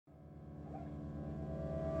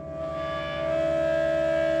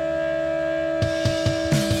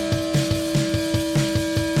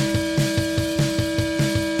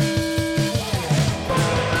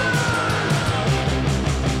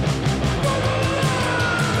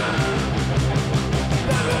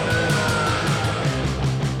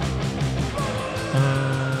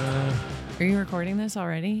recording this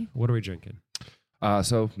already? What are we drinking?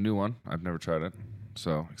 So new one. I've never tried it.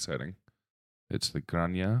 So exciting. It's the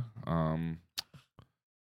Grania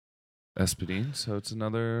Espadine. So it's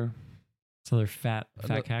another fat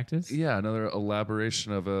cactus? Yeah, another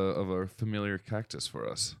elaboration of a familiar cactus for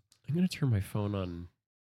us. I'm going to turn my phone on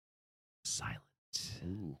silent.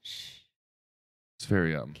 Ooh. It's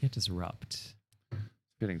very Can't disrupt.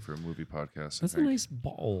 fitting for a movie podcast. That's a nice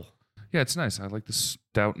ball. Yeah, it's nice. I like the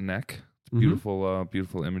stout neck. It's beautiful,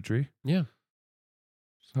 beautiful imagery. Yeah.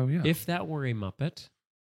 So yeah. If that were a Muppet,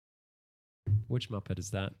 which Muppet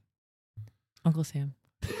is that? Uncle Sam.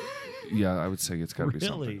 Yeah, I would say it's got to be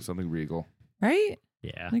Really? something regal. Right?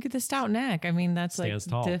 Yeah. Look at the stout neck. I mean, that's Stands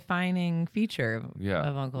like tall. defining feature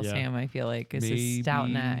of Uncle Yeah. Sam, I feel like, is his stout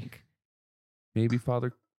neck. Maybe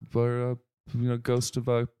Father, Ghost of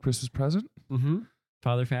a Christmas Present. Mm-hmm.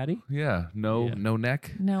 Father Fatty? Yeah. No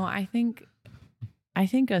neck. No, I think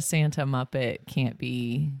a Santa Muppet can't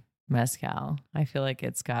be mezcal. I feel like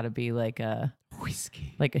it's got to be like a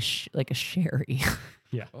whiskey, like a sherry.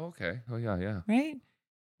 Yeah. Okay. Oh yeah. Right?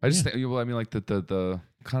 I just think. Well, I mean, like the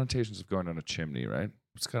connotations of going down a chimney, right?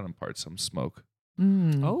 It's got to impart some smoke.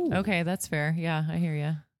 Oh. Okay, that's fair. Yeah, I hear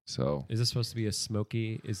you. So Is this supposed to be a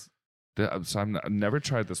smoky? I've never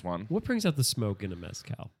tried this one. What brings out the smoke in a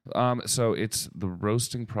mezcal? So it's the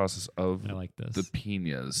roasting process of I like this. the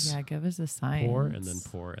pinas. Yeah, give us a science. Pour and then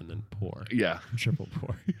pour and then pour. Yeah. Triple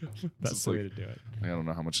pour. That's It's the way like- to do it. I don't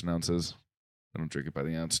know how much an ounce is. I don't drink it by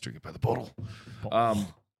the ounce. Drink it by the bottle.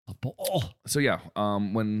 A ball. So yeah,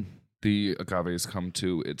 when the agaves come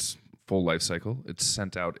to its full life cycle, it's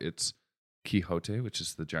sent out its Quixote, which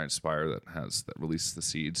is the giant spire that releases the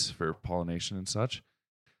seeds for pollination and such.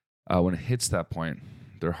 When it hits that point,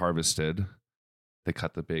 they're harvested. They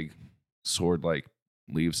cut the big sword-like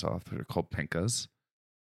leaves off. They're called pencas.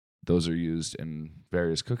 Those are used in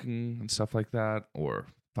various cooking and stuff like that, or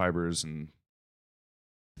fibers and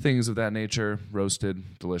things of that nature.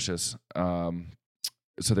 Roasted, delicious.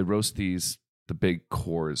 So they roast the big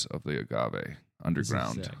cores of the agave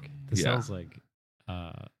underground. This Yeah. sounds like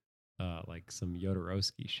some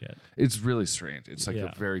Jodorowsky shit. It's really strange. It's like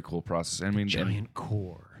Yeah. a very cool process. I mean, Giant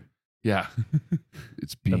core. yeah,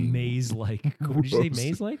 it's The being maze-like. Did you say roasted.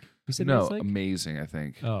 maze-like? You said no maze-like? amazing. I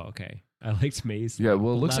think. Oh, okay. I liked maze. Yeah,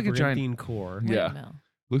 well, it looks like a giant- labyrinthine core. Yeah. Windmill.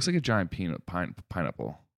 Looks like a giant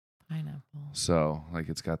pineapple. Pineapple. So like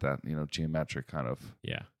it's got that geometric kind of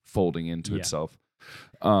Yeah. folding into Yeah. itself.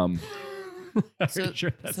 I'm So-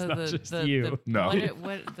 sure that's so not the- just the- you. No.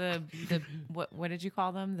 What did you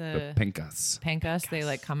call them? The The pencas. pencas. They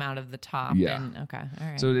like come out of the top. Yeah. And, okay. All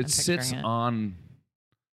right. So I'm it sits picturing it. on,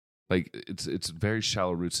 like it's very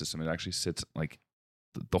shallow root system. It actually sits like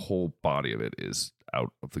the whole body of it is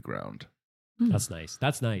out of the ground. That's nice.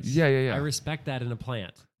 That's nice. Yeah. I respect that in a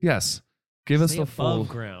plant. Yes. Give us Stay the above full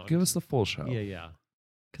ground. Give us the full show. Yeah.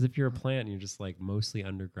 Because if you're a plant and you're just like mostly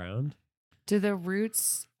underground, Do the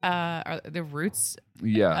roots are the roots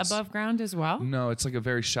Yes. above ground as well? No, it's like a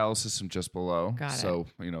very shallow system just below. Got it. So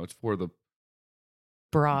it's for the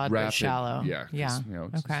Broad but rapid, shallow. Yeah. 'cause, Yeah.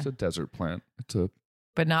 It's Okay. a desert plant. It's a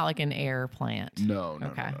But not like an air plant. no.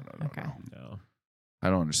 Okay. No. Okay. no, I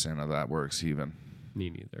don't understand how that works even. me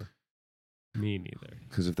neither. Me neither.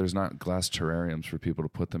 Because if there's not glass terrariums for people to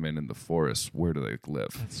put them in the forest, where do they live?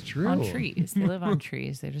 That's true. On trees. They live on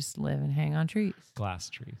trees. They just live and hang on trees. Glass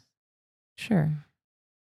trees. Sure.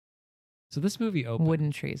 So this movie opened.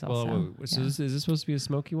 Wooden trees also. Well, wait, so Yeah. is this supposed to be a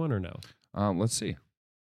smoky one or no? Let's see.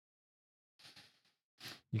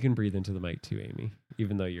 You can breathe into the mic too, Amy,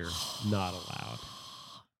 even though you're not allowed.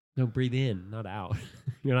 No, breathe in, not out.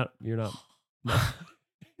 You're not. No.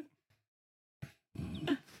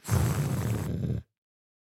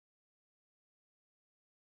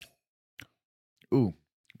 Ooh,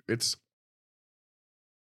 it's.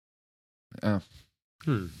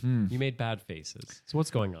 You made bad faces. So what's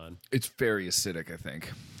going on? It's very acidic, I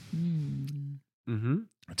think. Mm-hmm.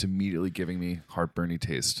 It's immediately giving me heartburny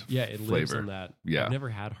taste. Yeah, it flavor. lives in that. Yeah. I've never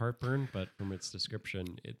had heartburn, but from its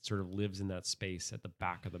description, it sort of lives in that space at the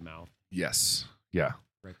back of the mouth, Yes. Yeah.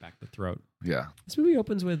 right back the throat. Yeah. This movie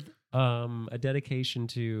opens with a dedication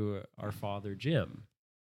to our father Jim.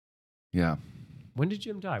 Yeah. When did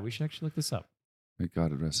Jim die? We should actually look this up. May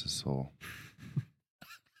God rest his soul.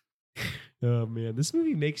 Oh man, this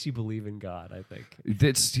movie makes you believe in God, I think.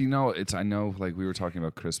 I know like we were talking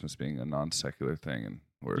about Christmas being a non-secular thing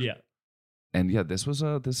Yeah. And yeah, this was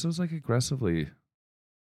like aggressively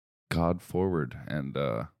God forward and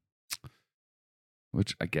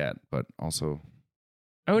which I get, but also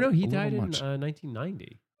Oh no, he A little died in much.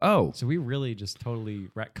 1990. oh, So we really just totally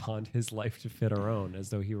retconned his life to fit our own, as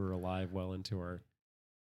though he were alive well into our.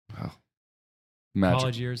 well, Magic.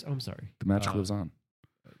 college years. Oh, I'm sorry. The magic lives on.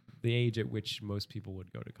 The age at which most people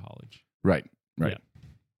would go to college. Right. Yeah.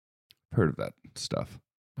 Heard of that stuff.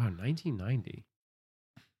 Wow, 1990.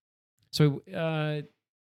 So,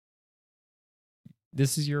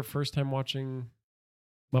 this is your first time watching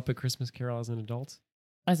Muppet Christmas Carol as an adult?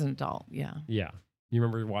 As an adult, yeah. Yeah. You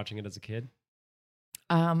remember watching it as a kid?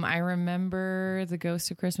 I remember the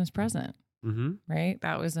Ghost of Christmas Present, Mm-hmm. right?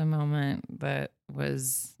 That was a moment that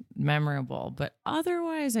was memorable, but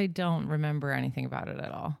otherwise I don't remember anything about it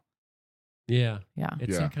at all. Yeah. Yeah.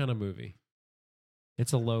 It's Yeah. that kind of movie.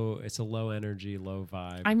 It's a low energy, low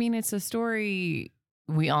vibe. I mean, it's a story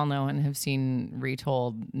we all know and have seen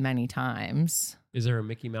retold many times. Is there a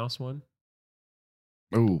Mickey Mouse one?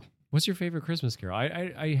 Oh, What's your favorite Christmas Carol?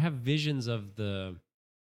 I have visions of the...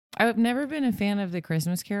 I've never been a fan of the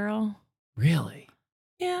Christmas Carol. Really?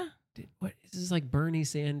 Yeah. What? This is like Bernie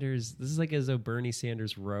Sanders. This is like as though Bernie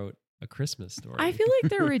Sanders wrote a Christmas story. I feel like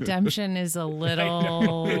their redemption is a I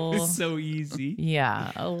know. little... It's so easy.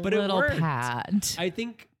 Yeah, a But it little worked. pat. I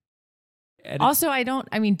think... Also,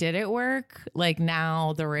 did it work? Like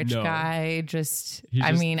now the rich No. guy just, He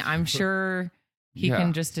I just- mean, I'm sure he Yeah.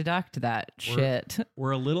 can just deduct that shit.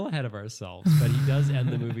 We're a little ahead of ourselves, but he does end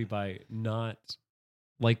the movie by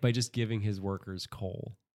by just giving his workers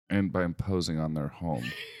coal. and by imposing on their home.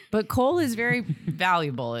 But coal is very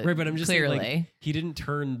valuable. Right, but I'm just clearly. saying, like, he didn't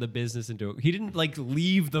turn the business into... He didn't, like,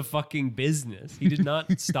 leave the fucking business. He did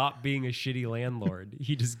not stop being a shitty landlord.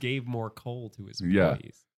 He just gave more coal to his Yeah.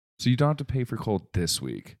 employees. So you don't have to pay for coal this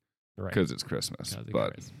week Right. because it's Christmas. 'Cause of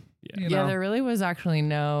But Christmas. you Yeah, know, there really was actually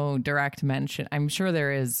no direct mention. I'm sure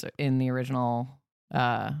there is in the original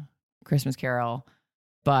Christmas Carol,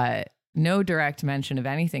 but no direct mention of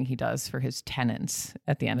anything he does for his tenants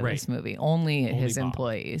at the end of Right. this movie. Only his Bob.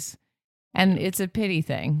 employees. And it's a pity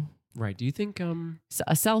thing. Right. Do you think...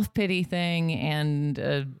 A self-pity thing and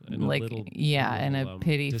a And a like little- and a little,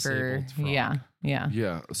 pity for disabled frog. yeah.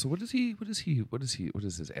 yeah. So what is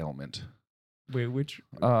his ailment? Wait, which...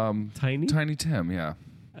 Tiny Tiny? Tim, yeah.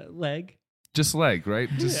 Leg? Just leg, right?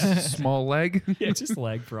 Just Yeah. small leg. Yeah, just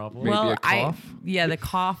leg problem. Maybe Well, a cough? the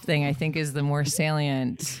cough thing I think is the more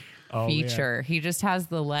salient Oh, feature. He just has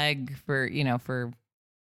the leg for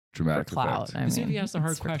Dramatic clout. effect. I This mean, movie asked a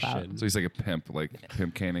hard it's for clout. question. So he's like a pimp, like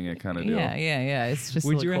pimp caning it kind of deal. Yeah. It's just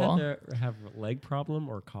Would you cool. rather have a leg problem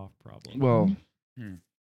or cough problem? Well,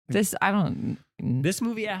 This I don't. This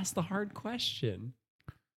movie asked the hard question.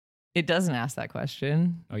 It doesn't ask that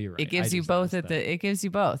question. Oh, you're right. It gives I you just both asked that. it gives you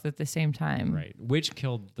both at the same time. Right. Which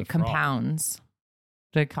killed the It frog? compounds.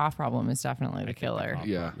 The cough problem is definitely I the think the killer. cough-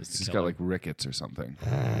 yeah, Is the he's got killer. like rickets or something.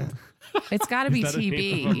 It's got to be Is that a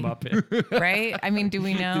name of a TB, Muppet? right? I mean, do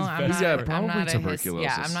we know? His I'm best not. friend. Yeah, I'm not probably a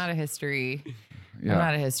tuberculosis. I'm not a history. Yeah. I'm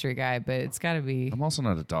not a history guy, but it's got to be. I'm also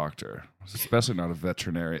not a doctor, especially not a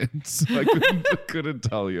veterinarian. So I couldn't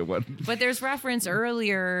tell you what. But there's reference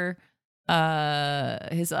earlier.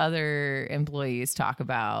 His other employees talk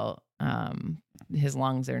about his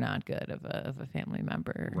lungs are not good of a family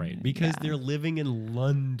member, Right. Because Yeah. they're living in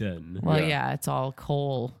London. Well, Yeah. yeah, it's all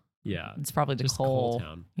coal. Yeah. It's probably the Just coal.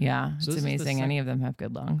 town. Yeah, So it's this is the amazing. Any of them have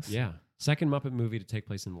good lungs. Yeah. Second Muppet movie to take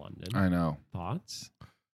place in London. I know. Thoughts?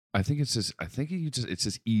 I think it's just. It's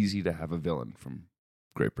just easy to have a villain from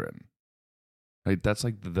Great Britain. Right. That's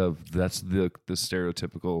like the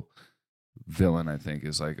stereotypical villain. I think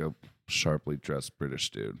is like a sharply dressed British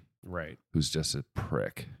dude Right. who's just a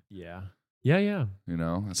prick. Yeah. Yeah. You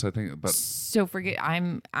know. And so I think, but So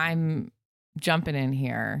I'm jumping in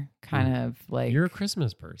here, kind of like You're a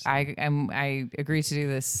Christmas person. I agreed to do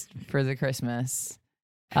this for the Christmas,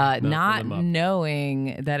 for the not Muppet.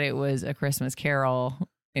 knowing that it was a Christmas Carol.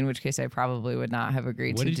 In which case, I probably would not have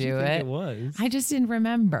agreed what to did do you think it. it was? I just didn't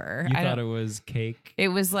remember. You I thought don't, it was cake? it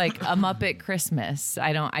was like a Muppet Christmas.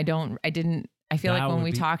 I didn't. I feel That like when would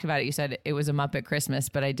we be- talked about it, you said it was a Muppet Christmas,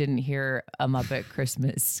 but I didn't hear a Muppet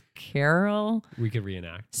Christmas Carol. We could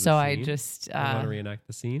reenact. the So I scene. just You want to reenact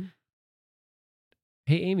the scene?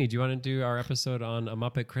 Hey, Amy, do you want to do our episode on a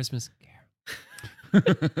Muppet Christmas Carol?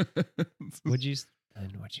 What'd you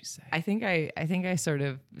say? I think I sort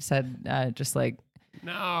of said just like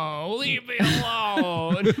No, leave me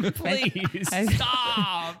alone. Please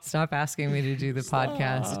stop. stop asking me to do the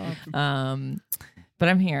podcast. But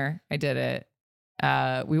I'm here. I did it.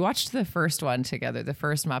 We watched the first one together, the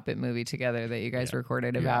first Muppet movie together that you guys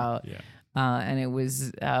recorded about. Yeah. And it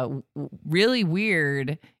was really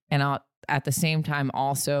weird and at the same time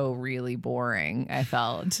also really boring, I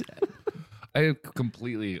felt. I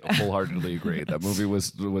completely, wholeheartedly agree. That movie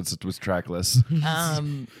was trackless.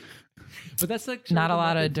 But that's like Not a the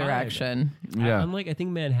lot of Muppet vibe. direction. Yeah. Unlike, I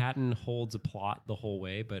think Manhattan holds a plot the whole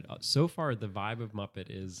way, but so far the vibe of Muppet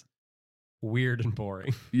is weird and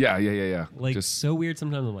boring. Yeah. Like Just so weird.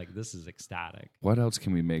 Sometimes I'm like, this is ecstatic. what else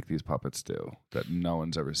can we make these puppets do that no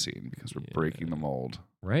one's ever seen because we're Yeah. breaking the mold?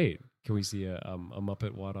 Right? Can we see a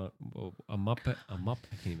Muppet? A Muppet?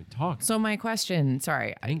 I can't even talk. So my question,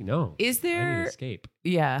 sorry, I think no. is I need there? escape.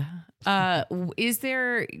 Yeah. Is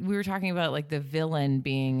there? We were talking about like the villain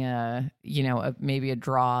being maybe a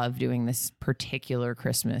draw of doing this particular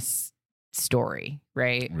Christmas story,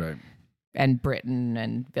 right? Right. And Britain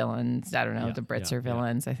and villains. I don't know. Yeah, The Brits yeah, are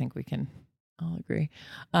villains. I think we can all agree.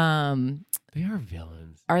 They are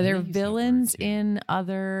villains. Are I there think use that word, villains too. in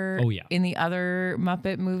other? Oh, yeah. In the other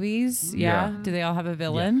Muppet movies, yeah. Do they all have a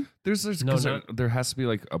villain? There's No, 'cause not- there has to be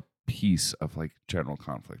like a piece of like general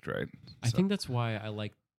conflict, right? I think that's why I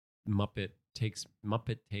like Muppet Take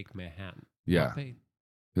Manhattan. Yeah.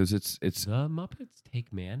 because it's The Muppets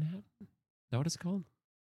Take Manhattan. Is that what it's called?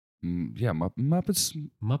 Muppets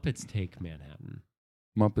Muppets Take Manhattan.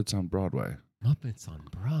 Muppets on Broadway Muppets on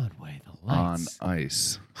Broadway. The on lights.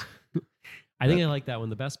 ice. I think I like that one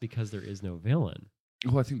the best because there is no villain.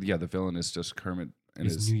 Oh, I think the villain is just Kermit and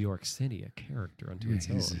Is his New York City a character unto its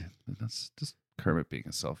own? that's just Kermit being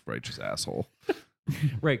a self-righteous asshole.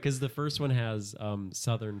 Right, because the first one has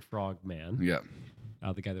Southern Frog Man, Yeah,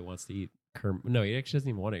 the guy that wants to eat Kermit. No, he actually doesn't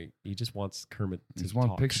even want to. He just wants Kermit to he's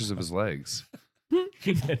wanting talk. pictures of his legs.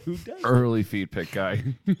 And who does? Early feed pick guy.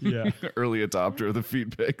 Yeah. Early adopter of the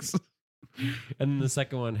feed picks. And then the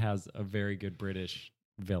second one has a very good British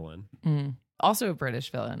villain. Also a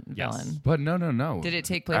British villain. Yes. But no. Did it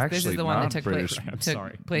take place? This Actually, is the one that not took British. place. I'm took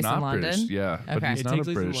sorry. place Not in London. British, yeah. But Okay. he's It not takes a place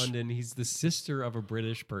in British London. He's the sister of a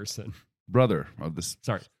British person. brother of this.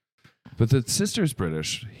 Sorry. But the sister's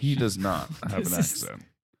British. He does not have an This is- accent.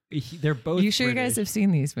 They're both. You sure you guys have British.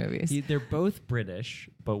 seen these movies? They're both British,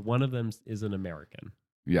 but one of them is an American,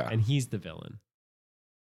 Yeah. and he's the villain.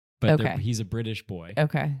 But Okay. he's a British boy.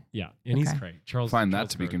 Okay. Yeah, and he's Okay. great. Charles. Find that Charles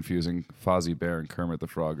to be Grodin. confusing. Fozzie Bear and Kermit the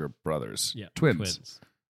Frog are brothers. Yeah, Twins.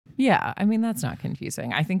 Yeah, I mean that's not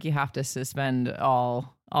confusing. I think you have to suspend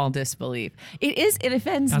all disbelief. It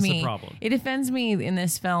offends That's me. the problem. It offends me in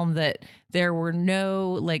this film that there were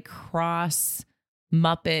no like cross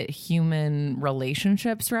Muppet human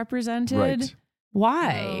relationships represented. Right.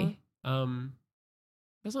 Why?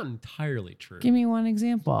 That's not entirely true. Give me one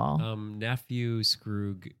example. Nephew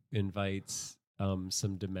Scroog invites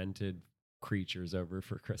some demented creatures over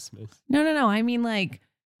for Christmas. No. I mean like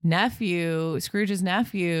Scrooge's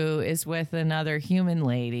nephew is with another human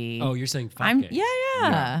lady. Oh, you're saying fucking.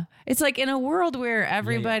 Yeah. It's like in a world where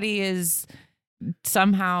everybody is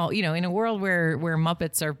somehow, in a world where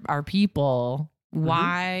Muppets are people,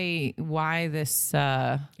 why this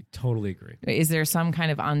I totally agree. is there some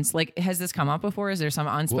kind of has this come up before? Is there some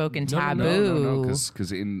unspoken taboo? No,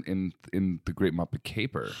 because in the Great Muppet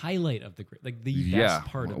Caper, Highlight of the yeah, best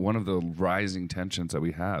part of one of the rising tensions that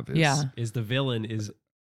we have is Yeah. is the villain is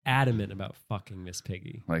adamant about fucking Miss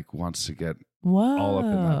Piggy. like wants to get Whoa. all up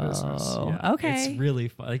in that business. Yeah, Okay. it's really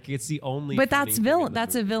fun. Like it's the only. But funny that's thing in the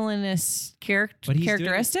that's a movie. villainous But he's doing-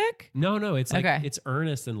 characteristic? No, it's like Okay. it's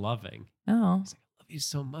earnest and loving. Oh. He's like, I love you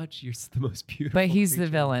so much. You're the most beautiful. But he's the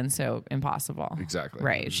creature." villain, so impossible. Exactly.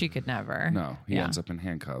 Right. She could never. No, he Yeah. ends up in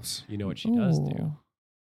handcuffs. You know what she does do? Ooh.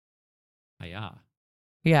 Hiya.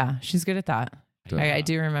 Yeah, she's good at that. Hiya. I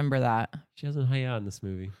do remember that. She has a hiya in this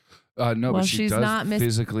movie. No, Well, but she she's does not Miss-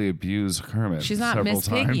 physically abuse Kermit. She's not several Miss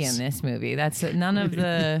Piggy times. in this movie. That's none of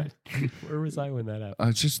the. Where was I when that happened?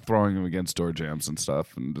 It's just throwing him against door jams and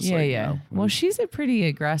stuff, and just Yeah. Well, she's a pretty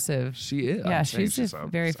aggressive. she is. Yeah, I'm saying she's a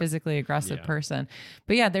very physically aggressive Yeah. person.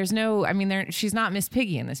 But yeah, there's no. I mean, she's not Miss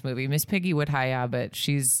Piggy in this movie. Miss Piggy would hiya, but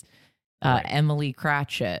she's Right. Emily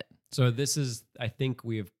Cratchit. So this is, I think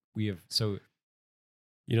we have. So,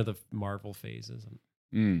 the Marvel phases.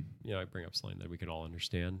 I bring up something that we can all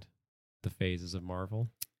understand. The phases of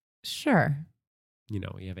Marvel. Sure. You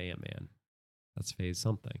have Ant-Man. That's phase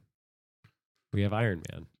something. We have Iron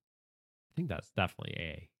Man. I think that's definitely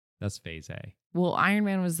A. That's phase A. Well, Iron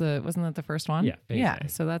Man wasn't that the first one? Yeah, phase yeah. A.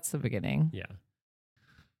 So that's the beginning. Yeah.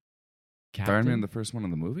 Iron Man, the first one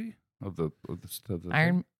in the movie of the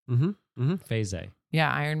Iron. Phase A.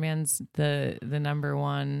 Yeah, Iron Man's the number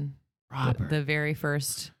one. The very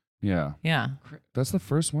first. Yeah, Yeah, that's the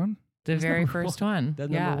first one. the That's very number first one. one.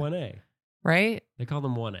 That's yeah. number 1A. Right. They call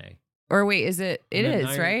them 1A. Or wait, is it? It And then is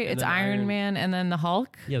Iron- right. and It's then Iron Iron- Man and then the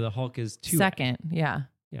Hulk. Yeah, the Hulk is 2A. Second. Yeah.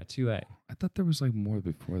 Yeah, 2A. I thought there was like more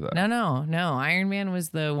before that. No. Iron Man was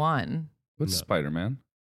the one. What's No. Spider-Man?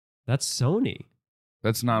 That's Sony.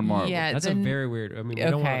 That's not Marvel. Yeah, That's a then- very weird. I mean, we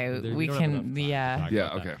Okay, don't want, we don't can- have enough time to yeah. talk Yeah,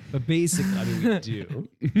 about that. okay. But basically, I mean, we do.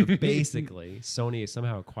 But basically, Sony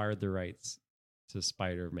somehow acquired the rights to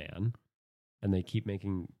Spider-Man, and they keep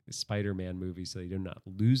making Spider-Man movies so they do not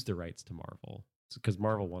lose the rights to Marvel. Because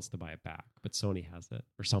Marvel wants to buy it back, but Sony has it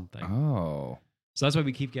or something. Oh. So that's why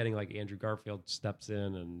we keep getting like Andrew Garfield steps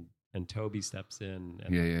in and Toby steps in.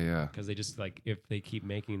 And Yeah. because they just like if they keep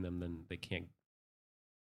making them, then they can't.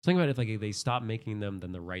 Think about it, if they stop making them,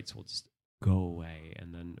 then the rights will just go away,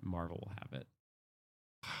 and then Marvel will have it.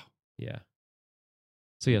 Yeah.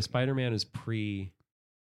 So yeah, Spider-Man is pre-Marvel.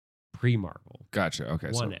 Gotcha. Okay.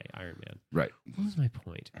 1A Iron Man. Right. What was my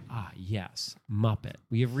point? Yes, Muppet.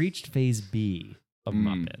 We have reached Phase B of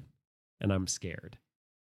Muppet, and I'm scared.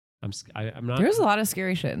 I'm not. There's a lot of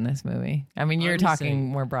scary shit in this movie. I mean, you're I'm just talking saying-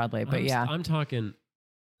 more broadly, but yeah. I'm talking.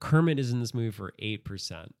 Kermit is in this movie for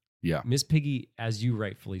 8%. Yeah. Miss Piggy, as you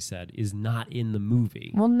rightfully said, is not in the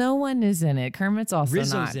movie. Well, no one is in it. Kermit's also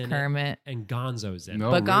Rizzo's not in it. Kermit. And Gonzo's in it.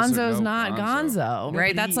 No, But Rizzo- Gonzo's no, not Gonzo, No,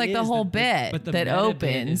 right? but That's he like the is. whole But bit the that meta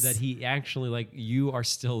bit opens. is that he actually like you are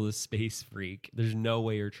still the space freak. There's no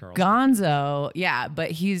way you're Charles. Gonzo, yeah,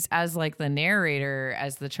 but he's as like the narrator,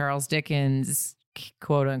 as the Charles Dickens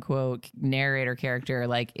quote unquote narrator character,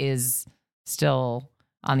 like is still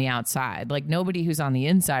on the outside. Like nobody who's on the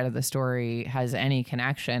inside of the story has any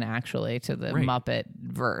connection actually to the Right. Muppet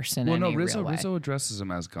verse in Well, any no, Rizzo real way. Rizzo addresses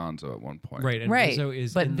him as Gonzo at one point. Right, and Right, Rizzo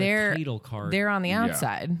is but in they're- the title card. They're on the Yeah.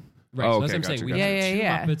 outside. right, Oh, so that's okay, what I'm saying. gotcha, We gotcha. have Yeah, two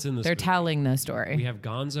yeah. Muppets in this They're movie. telling the story. We have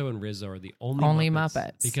Gonzo and Rizzo are the only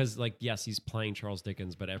Muppets. Because, like, yes, he's playing Charles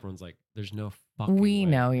Dickens, but everyone's like, there's no fucking We way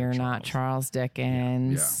know you're not Charles. Charles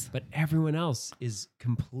Dickens. But everyone else is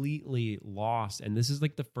completely lost. And this is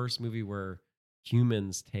like the first movie where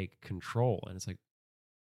humans take control. And it's like,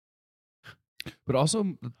 But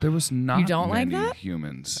also, there was not don't like many that?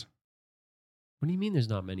 humans. what do you mean there's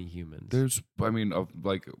not many humans? There's, I mean,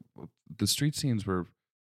 like the street scenes were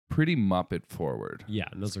pretty Muppet forward. yeah,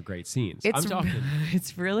 and those are great scenes. It's I'm talking.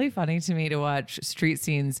 it's really funny to me to watch street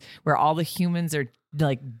scenes where all the humans are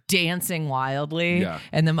like dancing wildly Yeah.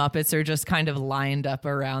 and the Muppets are just kind of lined up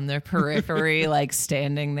around their periphery, like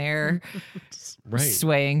standing there, Right.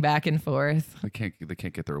 swaying back and forth. They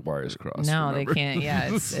can't get their wires crossed. No, remember? they can't. Yeah,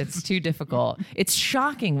 it's too difficult. It's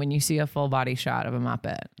shocking when you see a full body shot of a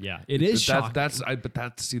Muppet. Yeah, it is shocking. That's I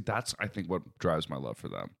think what drives my love for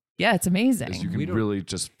them Yeah, it's is you amazing. can We don't- really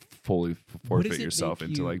just fully What forfeit does it yourself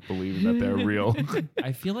make into you- like believing that they're real.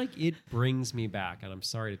 I feel like it brings me back, and I'm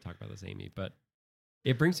sorry to talk about this, Amy, but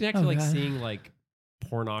it brings me back to Oh, like God. seeing like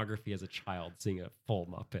pornography as a child, seeing a full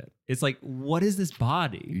Muppet. It's like, what is this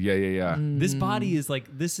body? yeah. This Mm, body is like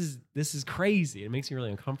this is crazy. It makes me really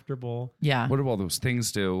uncomfortable. Yeah, What do all those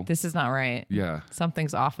things do? this is not right. Yeah.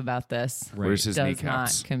 Something's off about this. Where's his Does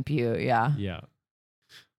kneecaps? not compute. Yeah. Yeah,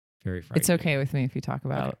 very frightening. It's okay with me if you talk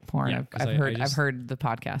about porn. Yeah, 'cause I've I just- heard the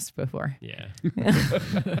podcast before. Yeah.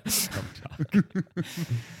 Don't talk.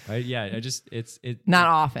 I just it's Not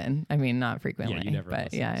often. I mean, not frequently. Yeah, you never but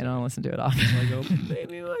listen, yeah, I so- don't listen to it often. I go,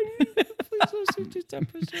 baby, please listen to this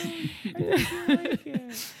episode. I think you like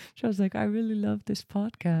it. She was like, I really love this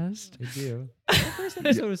podcast. I do. The first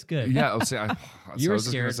episode was good. Yeah, I'll say I You so I were was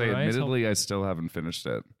just gonna scared, say, Mariah told- admittedly, I still haven't finished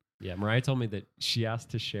it. Yeah, Mariah told me that she asked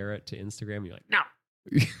to share it to Instagram. You're like, no.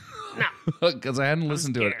 Because I hadn't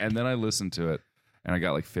listened to it, scared. and then I listened to it, and I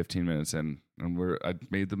got like 15 minutes in, and I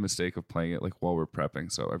made the mistake of playing it like while we're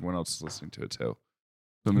prepping, so everyone else is listening to it too.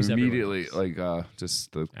 So Who's everyone immediately, else? like,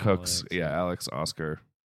 just the cooks, Alex, yeah, Alex, Oscar,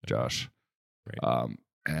 Josh, Right.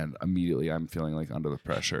 and immediately I'm feeling like under the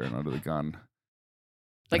pressure and under the gun.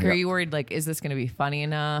 Like, Yeah. are you worried? Like, is this going to be funny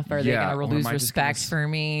enough? Are they Yeah, going or to lose am I just gonna respect for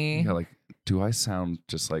me? Yeah, like, do I sound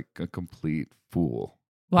just like a complete fool?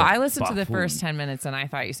 Well, Like, I listened to the buffoon. first 10 minutes and I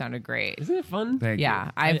thought you sounded great. Isn't it fun? Thank Yeah,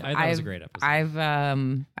 you. I thought it was a great episode.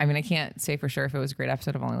 I mean, I can't say for sure if it was a great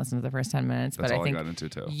episode. I've only listened to the first 10 minutes, That's but all I think got into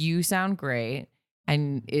too. you sound great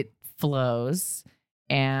and it flows.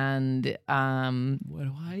 And What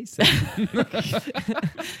do I say?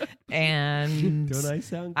 and Don't I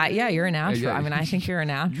sound yeah, you're a natural. Yeah, I mean, I think you're a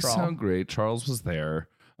natural. You sound great. Charles was there.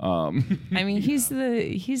 I mean, he's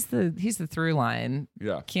the through line.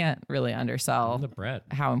 Yeah. Can't really I'm undersell the bread.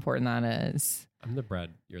 how important that is. I'm the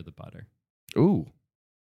bread. You're the butter. Ooh.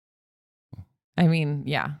 I mean,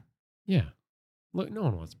 yeah. Yeah. Look, no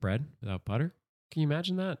one wants bread without butter. Can you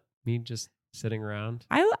imagine that? Me just sitting around.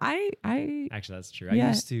 I Actually, that's true.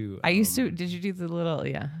 Yeah. I used to. Did you do the little?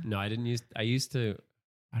 Yeah. No, I didn't use. I used to.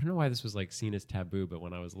 I don't know why this was like seen as taboo, but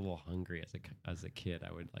when I was a little hungry as a kid,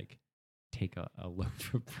 I would like take a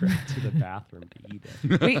loaf of bread to the bathroom to eat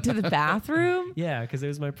it. Wait, to the bathroom? Yeah, because it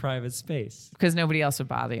was my private space. Because nobody else would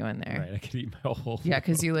bother you in there. Right, I could eat my whole. Yeah,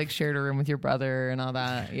 because you like shared a room with your brother and all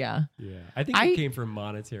that. Yeah. Yeah, I think it came from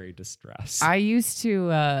monetary distress. I used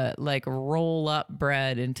to like roll up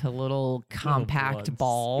bread into little compact blunts.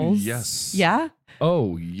 balls. Yes. Yeah.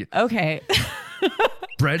 Oh, yeah. Okay.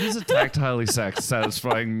 Bread is a tactilely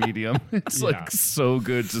satisfying medium. It's Yeah. like so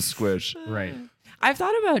good to squish. Right. I've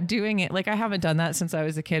thought about doing it. Like I haven't done that since I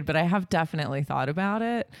was a kid, but I have definitely thought about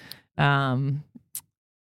it.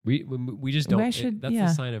 We just don't. I should- That's yeah.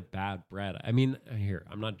 the sign of bad bread. I mean, here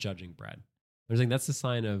I'm not judging bread. I'm saying that's the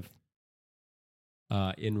sign of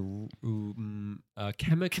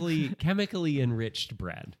chemically enriched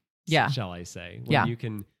bread. Yeah. Shall I say? When Yeah. you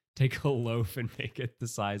can take a loaf and make it the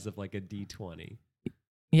size of like a D20.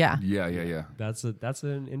 Yeah. Yeah. That's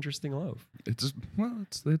an interesting loaf. It's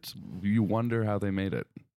you wonder how they made it.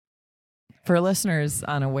 For listeners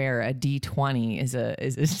unaware, a D20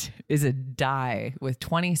 is a die with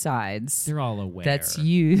 20 sides They're all aware. that's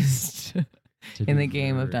used to in be the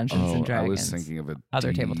game of heard. Dungeons and Dragons. I was thinking of a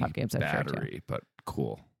Other D tabletop games I've shared, too. battery, but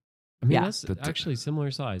cool. I mean, Yeah. that's actually similar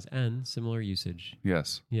size and similar usage.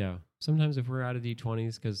 Yes. Yeah. Sometimes if we're out of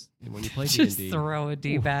D20s, because when you play Just D&D, throw a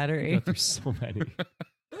D ooh, battery. you go through so many.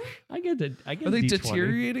 I get Are they D20.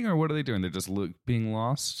 deteriorating or what are they doing? They're just being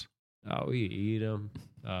lost? Oh, we eat them.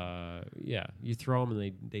 Yeah, you throw them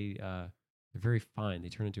and they're very fine. They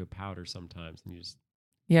turn into a powder sometimes, and you just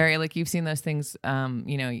Yeah, right, like you've seen those things.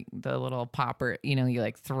 The little popper. You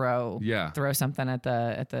like throw something at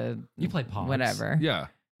the. You play Pogs. Whatever. Yeah.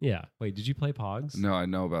 Yeah. Wait, did you play Pogs? No, I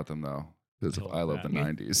know about them though. Because Oh, I love the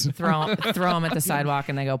man. 90s. Throw them at the sidewalk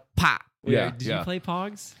and they go pop. Wait, Yeah, Did yeah. you play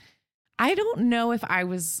Pogs? I don't know if I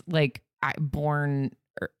was like born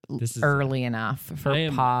This is early enough for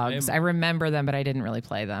Pogs. I remember them, but I didn't really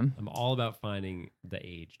play them. I'm all about finding the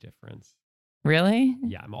age difference. Really?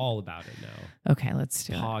 Yeah, I'm all about it now. Okay, let's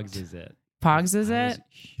do Pogs it. is it. Pogs is I was it?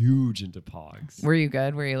 huge into Pogs. Were you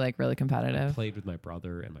good? Were you like really I competitive? played with my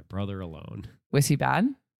brother and my brother alone. Was he bad?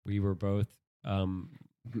 We were both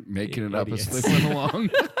Making it up as Idiots. they went along.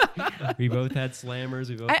 we both had slammers.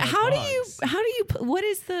 We both had How do Pogs. you how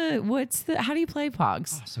do you play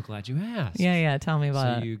Pogs? Oh, so glad you asked. Yeah, tell me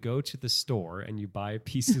about So it. you go to the store and you buy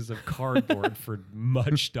pieces of cardboard for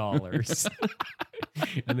much dollars.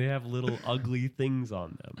 And they have little ugly things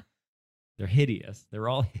on them. They're hideous. They're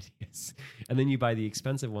all hideous. And then you buy the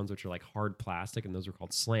expensive ones, which are like hard plastic, and those are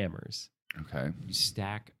called slammers. Okay. You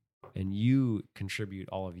stack and you contribute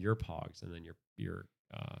all of your Pogs, and then your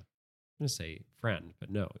I'm going to say friend, but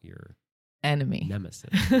no, your Enemy. nemesis.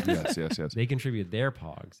 Yes. They contribute their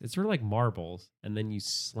Pogs. It's sort of like marbles, and then you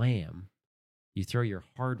slam. You throw your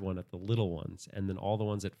hard one at the little ones, and then all the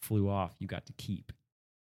ones that flew off, you got to keep.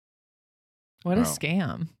 What a Wow.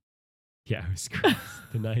 scam. Yeah, it was crazy.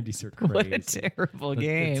 The 90s are crazy. What a terrible The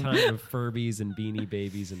game. time of Furbies and Beanie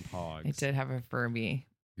Babies and Pogs. I did have a Furby.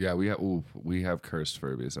 Yeah, we have cursed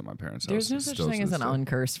Furbies at my parents' house. There's no such Still thing to as this an day.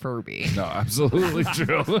 uncursed Furby. No, absolutely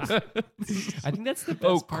true. I think that's the best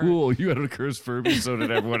Oh, part. cool. You had a cursed Furby, so did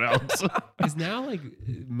everyone else. Because now, like,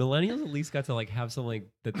 millennials at least got to, like, have something like,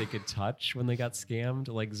 that they could touch when they got scammed.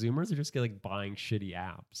 Like, Zoomers are just, like, buying shitty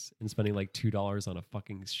apps and spending, like, $2 on a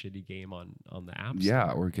fucking shitty game on the app Yeah,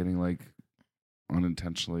 store. we're getting like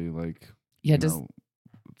unintentionally like Yeah,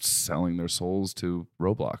 selling their souls to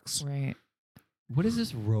Roblox. right. What is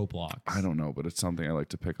this Roblox? I don't know, but it's something I like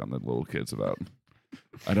to pick on the little kids about.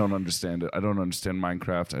 I don't understand it. I don't understand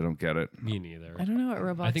Minecraft. I don't get it. Me neither. I don't know what I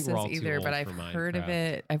Roblox think is we're all too either, old but I've for heard of Minecraft.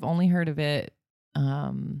 it. I've only heard of it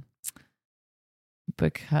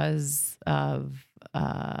because of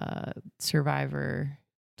Survivor,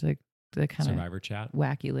 the kind of Survivor chat.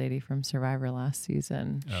 wacky lady from Survivor last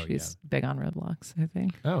season. Oh, She's big on Roblox, I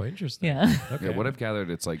think. Oh, interesting. Yeah. Okay. Yeah, what I've gathered,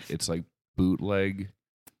 it's like bootleg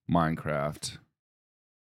Minecraft,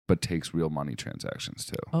 but takes real money transactions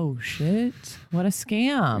too. Oh shit! What a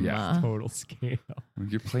scam! Yeah. Total scam.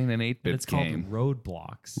 You're playing an And 8-bit it's game. called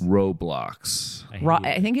Roadblocks. Roblox.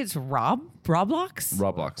 I think it's Roblox.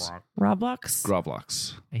 Roblox. Roblox.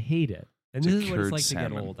 Roblox. I hate it. And It's this a is what it's cured like to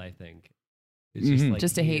salmon. get old, I think. It's just Mhm. like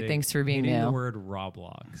Just to hate things for being hating new. the word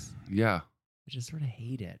Roblox. Yeah. I just sort of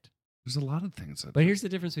hate it. There's a lot of things that But here's the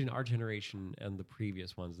difference between our generation and the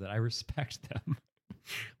previous ones that I respect them.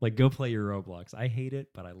 Like, go play your Roblox. I hate it,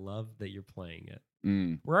 but I love that you're playing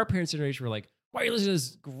it. Where our parents' generation were like, why are you listening to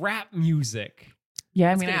this rap music? Yeah,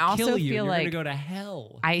 I It's mean, I gonna also kill you. feel You're like gonna go to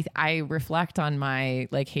hell. I reflect on my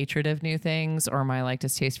like hatred of new things or my like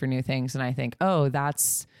distaste for new things, and I think, oh,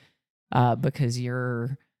 that's because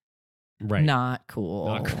you're Right. Not cool.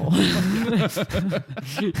 Not cool. The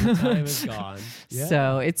time is gone. Yeah.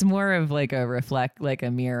 So it's more of like like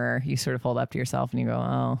a mirror. You sort of hold up to yourself and you go,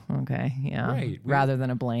 oh, okay, yeah. Right. Rather than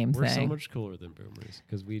a blame We're thing. so much cooler than boomers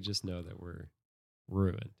because we just know that we're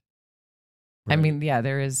ruined. I Right? mean, yeah,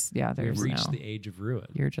 there's we've reached no. the age of ruin.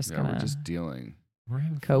 You're just Yeah, gonna we're just dealing. We're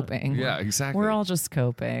having fun. coping. Yeah, exactly. We're all just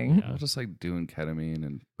coping. Yeah. We're just like doing ketamine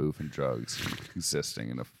and boofing drugs, and existing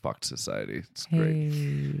in a fucked society. It's great.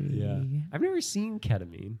 Yeah. I've never seen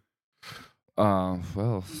ketamine.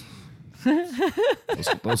 Well,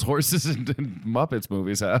 those horses in Muppets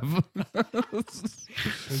movies have.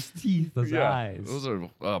 Those teeth, those eyes. Those are,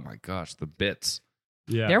 oh my gosh, the bits.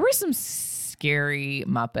 Yeah. There were some scary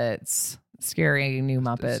Muppets, scary new This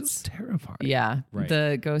Muppets. is terrifying. Yeah. Right.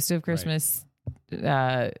 The Ghost of Christmas.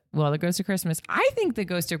 The Ghost of Christmas. I think the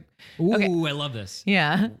Ghost of. Ooh, Okay. I love this.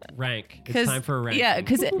 Yeah. Rank. It's time for a rank. Yeah,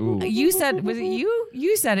 because Ooh. you said, was it you?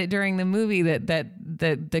 You said it during the movie that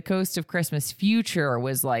the Ghost of Christmas Future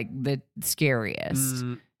was like the scariest.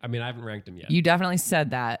 I mean, I haven't ranked them yet. You definitely said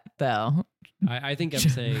that though. I think I'm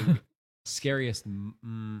saying scariest.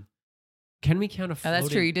 Can we count a Oh, floating?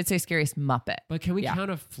 that's true. You did say scariest Muppet. But can we Yeah.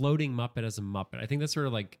 count a floating Muppet as a Muppet? I think that's sort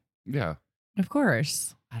of like. Yeah. Of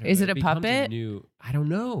course. I don't Is know, it a becomes puppet? I don't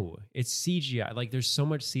know. It's CGI. Like there's so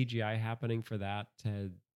much CGI happening for that to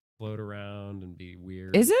float around and be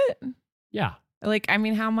weird. Is it? Yeah. Like, I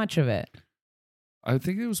mean, how much of it? I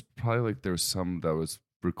think it was probably like there was some that was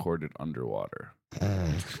recorded underwater.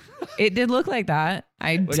 It did look like that.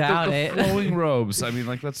 I Like doubt the it. flowing robes. I mean,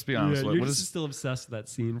 like, let's be honest. you're What just is? still obsessed with that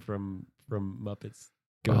scene from Muppets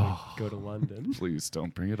go to London. Please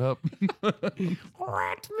don't bring it up.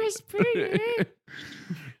 Wet, Miss Piggy.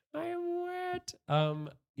 I am wet.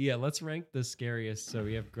 Yeah, let's rank the scariest. So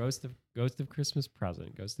we have Ghost of Christmas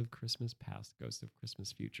Present, Ghost of Christmas Past, Ghost of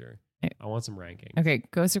Christmas Future. I want some ranking. Okay,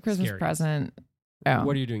 Ghost of Christmas Scariest. Present. Oh.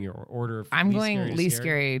 What are you doing? Your order of I'm least going scary to least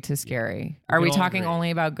scary to scary. Are can we all talking agree.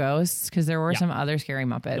 only about ghosts? Because there were Yeah. some other scary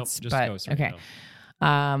Muppets. Nope, just but Ghost right okay.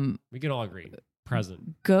 now. We can all agree.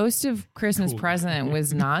 Present. Ghost of Christmas Cool. Present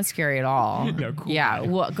was not scary at all. No, cool Yeah. guy.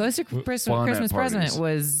 Well, Ghost of Christmas Fun at Present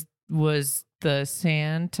parties. was the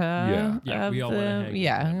Santa. Yeah, of we all want to the, hang. with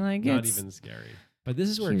yeah, him. like not it's, even scary. But this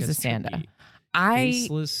is where he it was gets a Santa. tricky. I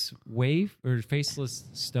Faceless wave or faceless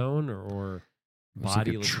stone or It was like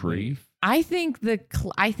a bodiless tree. wave. I think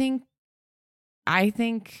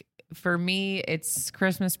for me it's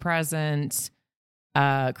Christmas Present,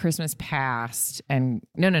 Christmas Past, and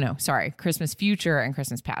sorry, Christmas Future and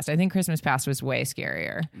Christmas Past. I think Christmas Past was way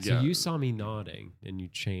scarier. So you saw me nodding and you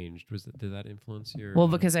changed. Did that influence your? Well,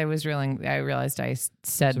 because I realized I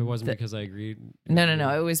said so it wasn't that- because I agreed.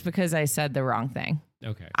 no. It was because I said the wrong thing.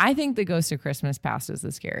 Okay. I think the Ghost of Christmas Past is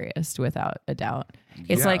the scariest, without a doubt.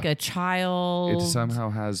 It's Yeah. like a child. It somehow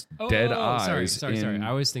has dead eyes. Sorry. in-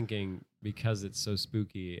 I was thinking because it's so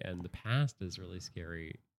spooky and the past is really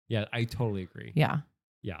scary. Yeah, I totally agree. Yeah.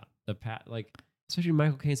 Yeah, the like especially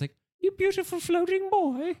Michael Caine's like, "You beautiful floating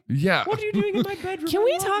boy, Yeah. what are you doing in my bedroom?" Can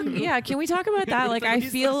we talk? Yeah. Can we talk about that? Like, I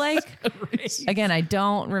feel like, again, I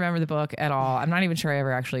don't remember the book at all. I'm not even sure I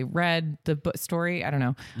ever actually read the book story. I don't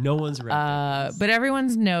know. No one's read But everyone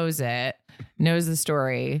knows the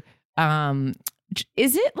story.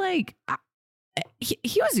 Is it like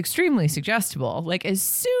he was extremely suggestible? Like as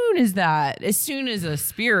soon as a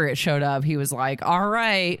spirit showed up, he was like, "All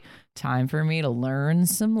right, time for me to learn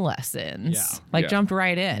some lessons." Yeah. Like Yeah. jumped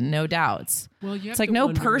right in, no doubts. Well, you have It's like to no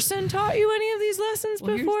wonder- person taught you any of these lessons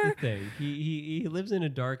Well, before. here's the thing. He lives in a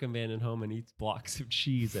dark abandoned home and eats blocks of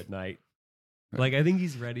cheese at night. Like I think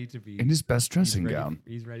he's ready to be in his best he's dressing ready- gown.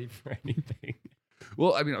 He's ready for anything.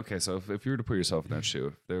 Well, I mean, okay, so if you were to put yourself in that shoe,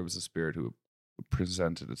 if there was a spirit who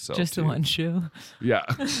presented itself Just to the you- one shoe, Yeah.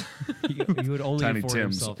 he would only Tiny afford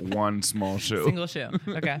Tim's himself. one small shoe. single shoe.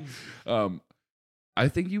 Okay. I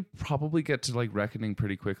think you probably get to like reckoning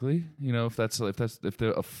pretty quickly. You know, if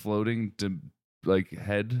they're a floating like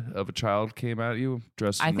head of a child came at you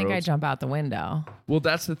dressed in I think I robes. jump out the window. Well,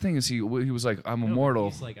 that's the thing is he was like, I'm No, immortal.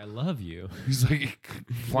 He's like, I love you. He's like,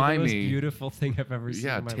 fly You're the most me. beautiful thing I've ever seen.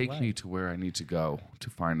 Yeah, in my take life. me to where I need to go to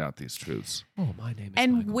find out these truths. Oh, my name is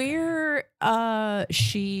And Michael where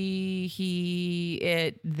she, he,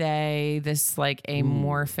 it, they, this like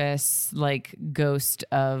amorphous like ghost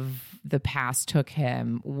of the past took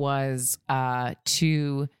him was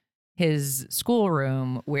to his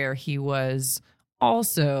schoolroom where he was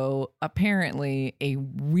also apparently a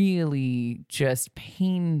really just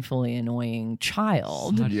painfully annoying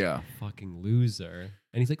child. Such Yeah. a fucking loser.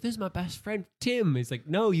 And he's like, this is my best friend, Tim. He's like,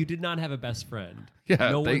 no, you did not have a best friend.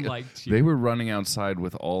 Yeah, no they- one liked you. They were running outside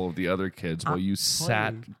with all of the other kids while you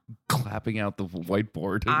sat clapping out the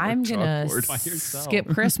whiteboard. And I'm gonna chalkboard. by yourself. skip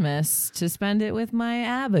Christmas to spend it with my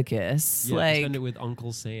abacus. Yeah, like, spend it with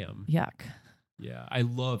Uncle Sam. yuck. Yeah, I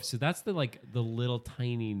love. So that's the little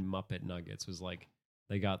tiny Muppet nuggets was like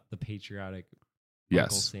they got the patriotic Uncle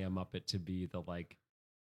Yes. Sam Muppet to be the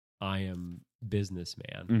I am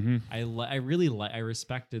businessman. Mm-hmm. I really I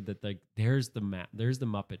respected that. There's the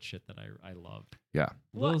Muppet shit that I love. Yeah.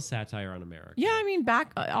 A little satire on America. Yeah, I mean,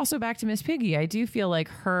 back to Miss Piggy. I do feel like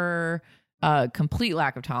her complete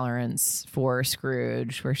lack of tolerance for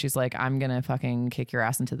Scrooge, where she's like, "I'm gonna fucking kick your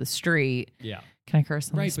ass into the street." Yeah. Can I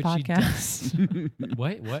curse on Right, this but she podcast?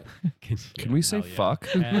 What? Can we say Hell yeah. fuck?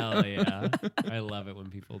 Hell yeah! I love it when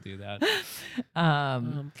people do that.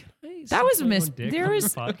 Can I That was suck my Miss- own dick there on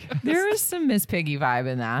was- the podcast? There was some Miss Piggy vibe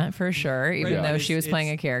in that for sure, even Right, though but she was playing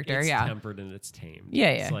a character. It's Yeah, tempered and it's tamed. Yeah,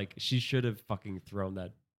 It's yeah. like she should have fucking thrown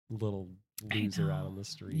that little loser out on the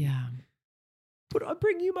street. yeah. But I'll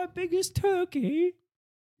bring you my biggest turkey.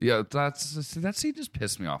 Yeah, that scene just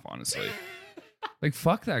pissed me off, honestly. Like,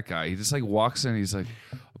 fuck that guy. He just walks in. He's like,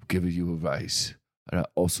 I'm giving you a raise. And I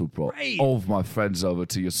also brought Right. all of my friends over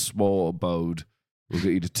to your small abode. We'll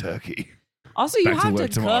get you the turkey. Also, you Back to have to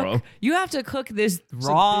work tomorrow. cook. You have to cook this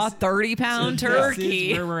raw this- 30-pound So this is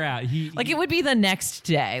turkey. where we're at. Like it would be the next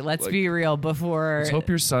day. Let's Like, be real. Before Let's hope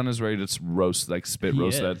your son is ready to roast, spit He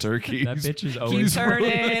roast is. that turkey. That bitch is keep always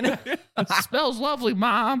turning. It smells lovely,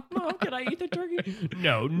 Mom. Mom, can I eat the turkey?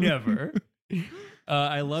 No, never.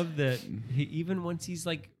 I love that even once he's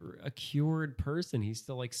a cured person, he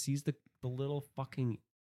still sees the little fucking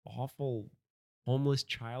awful homeless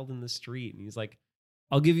child in the street, and he's like,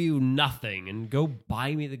 "I'll give you nothing, and go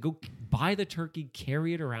buy the turkey,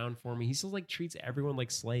 carry it around for me." He still treats everyone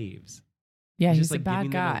like slaves. Yeah, he's just a bad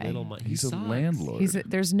giving them a guy. little money. He's He a sucks. landlord.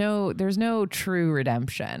 There's no true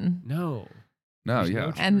redemption. No. No, There's yeah.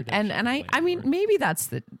 no true And redemption I for mean landlord.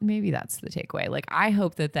 maybe that's the takeaway. Like I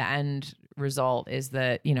hope that the end result is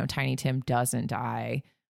that Tiny Tim doesn't die,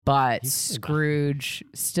 but He's gonna die. Scrooge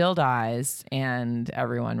still dies, and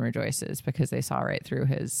everyone rejoices because they saw right through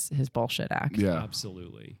his bullshit act. Yeah.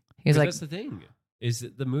 Absolutely. He's 'Cause like, that's the thing. Is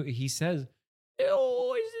that the movie? He says,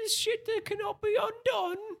 "Oh, is this shit that cannot be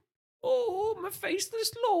undone? Oh, my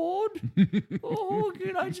faceless lord. Oh,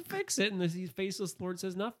 can I just fix it?" And the faceless lord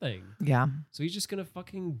says nothing. yeah, So he's just gonna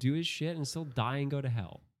fucking do his shit and still die and go to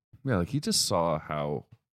hell. Yeah, he just saw how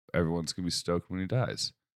everyone's gonna be stoked when he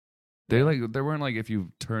dies. They weren't if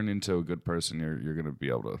you turn into a good person, you're gonna be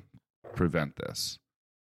able to prevent this.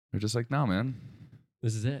 They're just like, no, man,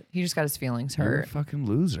 This is it. he just got his feelings you're a hurt. fucking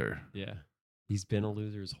loser. Yeah. He's been a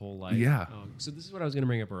loser his whole life. Yeah. So this is what I was going to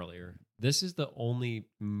bring up earlier. This is the only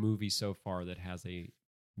movie so far that has a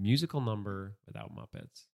musical number without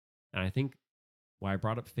Muppets. And I think why I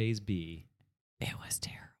brought up Phase B, It was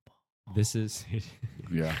terrible. this is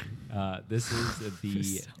Yeah. this is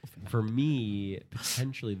the for me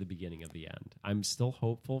potentially the beginning of the end. I'm still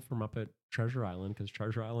hopeful for Muppet Treasure Island because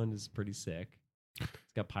Treasure Island is pretty sick.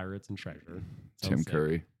 It's got pirates and treasure. Tim Sounds sick.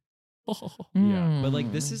 Curry. Yeah,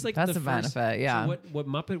 but this is that's the the first, benefit. Yeah, So what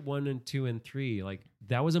Muppet 1 and 2 and 3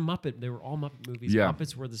 that was a Muppet. They were all Muppet movies. Yeah.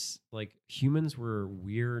 Muppets were this humans were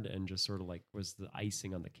weird and just sort of was the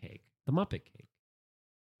icing on the cake, the Muppet cake.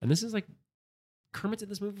 And this is Kermit's in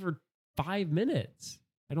this movie for 5 minutes.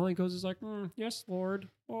 And all he goes is "Yes, Lord.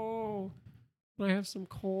 Oh, can I have some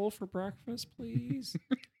coal for breakfast, please?"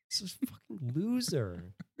 This is fucking loser.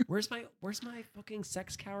 Where's my fucking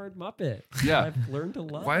sex coward Muppet? Yeah. I've learned to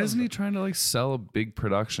love. Why isn't he trying to sell a big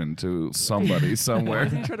production to somebody Why somewhere?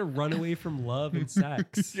 is he trying to run away from love and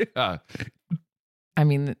sex? Yeah. I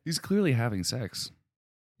mean, He's clearly having sex.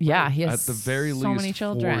 yeah, he has At the very so many least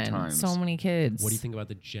 4 children, times. so many kids. What do you think about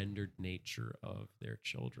the gendered nature of their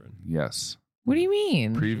children? Yes. What do you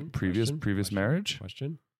mean? Previous marriage?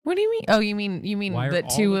 Question. What do you mean? Oh, you mean Why are that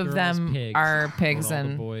all two the of girls them pigs are pigs all the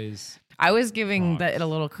and boys? I was giving Frogs. it a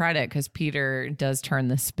little credit because Peter does turn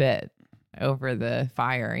the spit over the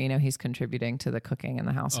fire. He's contributing to the cooking in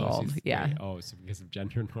the household. Yeah. So because of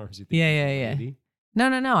gender norms, you think? Yeah, he's yeah, a yeah. lady?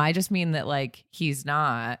 No. I just mean that he's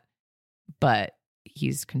not, but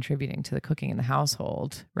he's contributing to the cooking in the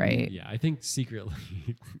household, right? Yeah, I think secretly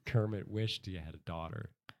Kermit wished he had a daughter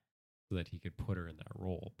so that he could put her in that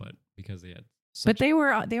role, but because they had. But they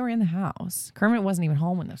were in the house. Kermit wasn't even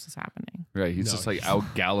home when this was happening. Right. He's No, just he's-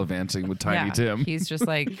 out gallivanting with Tiny Yeah, Tim. He's just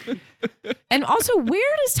and also,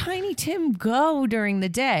 where does Tiny Tim go during the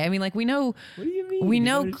day? I mean, we know What do you mean? We They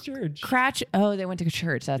know go to church. Cratch. Oh, they went to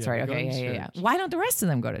church. That's Yeah, right. they go Okay, to yeah. church. Why don't the rest of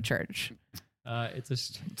them go to church?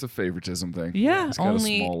 It's a favoritism thing. Yeah, He's got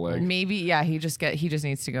only a small leg. maybe. Yeah, he just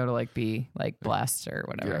needs to go to like be like blessed or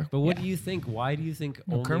whatever. Yeah. But what do you think? Why do you think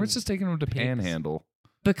Well, only Kermit's just taking him to pigs? Panhandle.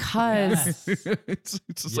 Because Yes. It's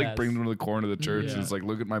just like bringing him to the corner of the church. Yeah. And it's like,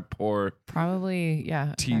 look at my poor probably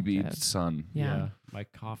TB effective. son. Yeah. my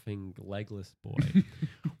coughing legless boy.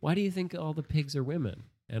 Why do you think all the pigs are women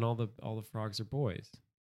and all the frogs are boys?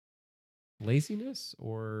 Laziness,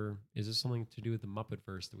 or is this something to do with the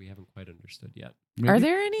Muppetverse that we haven't quite understood yet? Are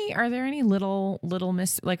there any little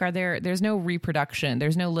Miss, like there's no reproduction,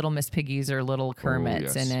 there's no little Miss Piggies or little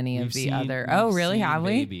Kermits yes. in any of We've the seen- other. we've Oh, really? seen Have we?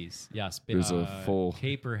 babies? Yes. There's a full-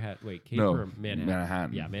 Caper had Caper No, or Manhattan.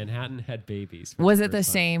 Manhattan. Yeah, Manhattan had babies. Was it the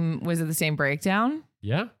same? Was it the same breakdown?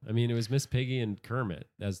 Yeah, I mean it was Miss Piggy and Kermit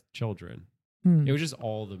as children. Hmm. It was just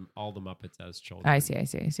all the Muppets as children. I see.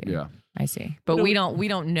 Yeah. I see. But No, we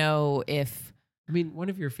don't know if. I mean,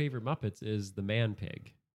 one of your favorite Muppets is the man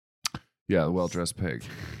pig. Yeah, the well-dressed pig.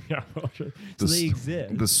 Yeah, so The they s-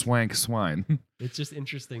 exist. The swank swine. It's just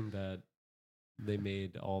interesting that they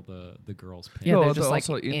made all the girls pigs. Yeah, no, they're just like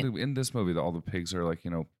also in this movie, all the pigs are like,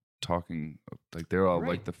 talking, like they're all Right.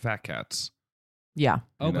 like the fat cats. Yeah.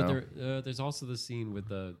 Oh, you but know? there's also the scene with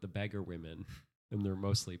the beggar women, and they're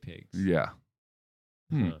mostly pigs. Yeah.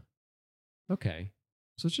 Huh. Okay,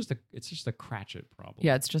 so it's just a Cratchit problem.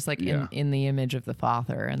 Yeah. It's just like Yeah. in the image of the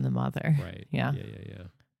father and the mother. Right. Yeah. Yeah.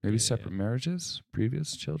 Maybe Yeah, separate yeah. marriages,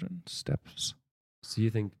 previous children, steps. So you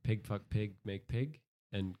think pig fuck pig make pig,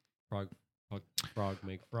 and frog fuck frog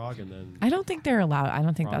make frog, and then I don't think they're allowed. I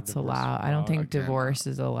don't think Frog that's divorce, allowed. I don't frog think again. divorce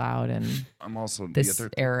is allowed in I'm also this yeah,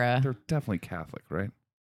 era. they're definitely Catholic, right?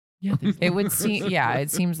 yeah, they- It would seem. Yeah,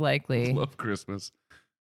 it seems likely. Love Christmas.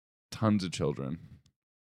 Tons of children.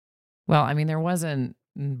 Well, I mean, there wasn't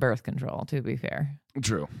birth control, to be fair.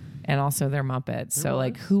 True. And also they're Muppets. There So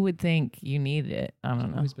like was. who would think you needed it? I don't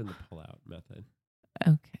know. always been the pull-out method.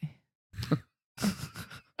 Okay.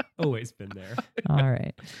 Always been there All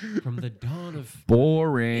right. from the dawn of.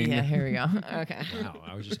 Boring. Yeah, here we go. Okay. Wow,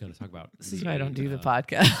 I was just going to talk about. This is why I don't do the uh,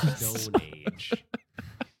 podcast. Stone Age.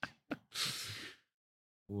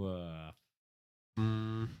 Woof.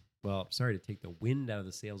 Well, sorry to take the wind out of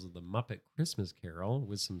the sails of the Muppet Christmas Carol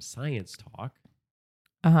with some science talk,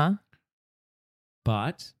 Uh-huh.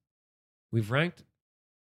 but we've ranked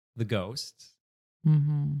the ghosts.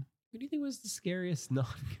 Mm-hmm. Who do you think was the scariest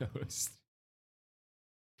non-ghost?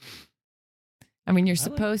 I mean, you're I like-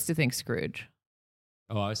 supposed to think Scrooge.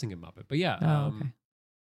 Oh, I was thinking Muppet, but yeah, Oh, okay.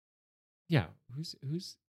 yeah. Who's?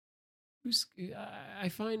 I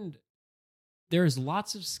find there's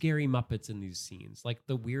lots of scary Muppets in these scenes, like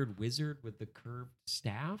the weird wizard with the curved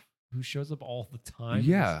staff who shows up all the time.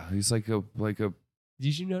 Yeah, he's like a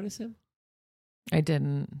Did you notice him? I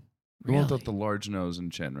didn't. the one Really? with the large nose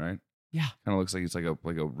and chin, right? Yeah. Kind of looks like he's like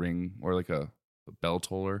a ring or like a bell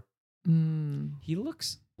toller. Mm. He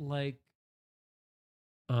looks like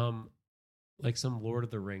some Lord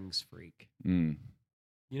of the Rings freak. Mm.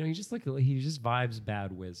 You know, he just vibes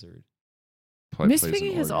bad wizard. Miss Plays an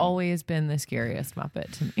Piggy has organ. always been the scariest Muppet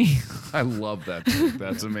to me. I love that. joke.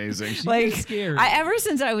 That's amazing. Like, scary. ever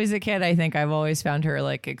since I was a kid, I think I've always found her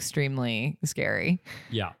like extremely scary.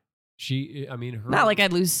 Yeah. I mean, her Not like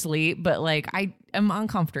I'd lose sleep, but like I am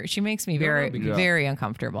uncomfortable. She makes me No, very, because- very her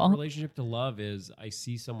uncomfortable. relationship to love is I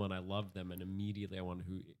see someone I love them and immediately I want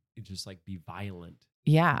to just like be violent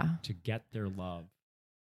Yeah. to get their love.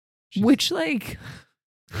 Which like,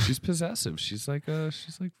 She's possessive. She's like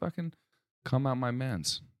fucking come out my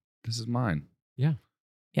mans. This is mine. yeah.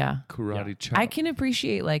 Karate chop. I can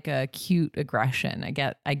appreciate like a cute aggression. I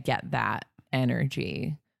get that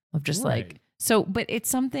energy of just Right. like so, but it's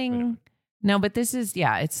something. No, but this is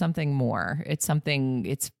it's something more. It's something.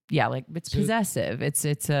 It's like it's So possessive. It's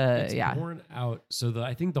it's yeah. born out. So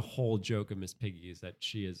I think the whole joke of Miss Piggy is that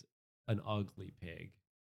she is an ugly pig.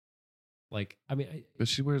 Like, I mean, But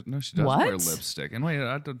she wears she does wear What? lipstick. And wait,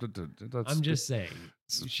 that's, I'm just saying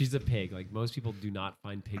she's a pig. Like most people do not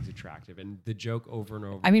find pigs attractive, and the joke over and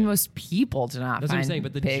over. I mean, again- most people do not. That's what I'm find saying.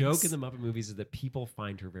 But the pigs. joke in the Muppet movies is that people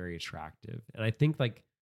find her very attractive. And I think like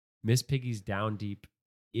Miss Piggy's down deep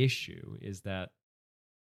issue is that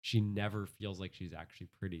she never feels like she's actually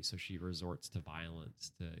pretty. So she resorts to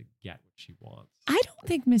violence to get what she wants. I don't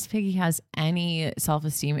think Miss Piggy has any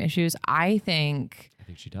self-esteem issues. I think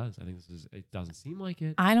she does. I think it doesn't seem like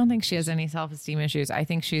it. I don't think she has any self-esteem issues. I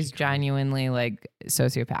think she's genuinely like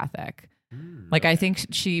sociopathic. Like I think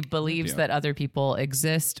she believes Yeah. that other people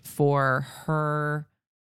exist for her,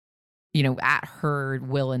 at her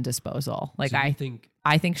will and disposal. Like So you think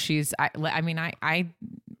I think she's. I mean, I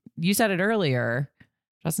you said it earlier.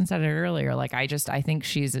 Justin said it earlier. Like, I think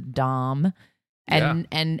she's a dom.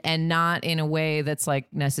 And not in a way that's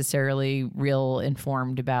like necessarily real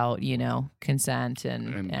informed about, you know, consent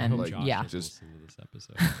and like, yeah. Just listen to this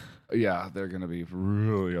episode. Yeah, they're gonna be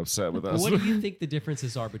really upset with us. What do you think the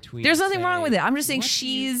differences are between? There's nothing say, wrong with it. I'm just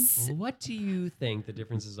saying What do you think the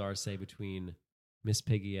differences are, say, between Miss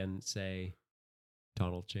Piggy and, say,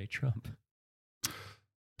 Donald J. Trump?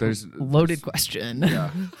 There's loaded question. Yeah.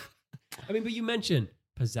 I mean, but you mentioned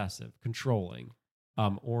possessive, controlling,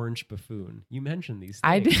 orange buffoon. You mentioned these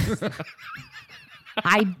things.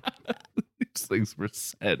 These things were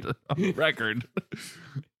said on record.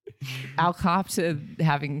 I'll cop to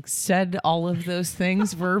having said all of those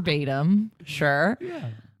things verbatim. Sure.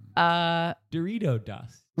 Yeah. Dorito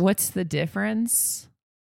dust. What's the difference?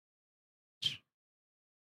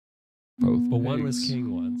 Both. But one was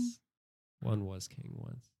king once. One was king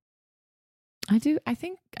once. I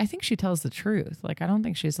think she tells the truth. Like, I don't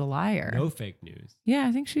think she's a liar. No fake news. Yeah,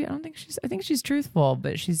 I think she's truthful,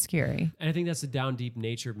 but she's scary. And I think that's the down deep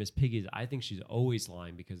nature of Miss Piggy. I think she's always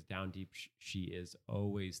lying because down deep she is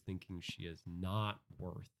always thinking she is not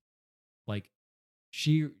worth. Like,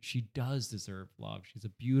 she does deserve love. She's a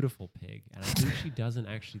beautiful pig, and I think she doesn't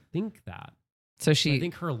actually think that. So I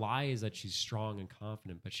think her lie is that she's strong and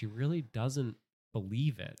confident, but she really doesn't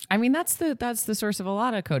believe it. I mean, that's the source of a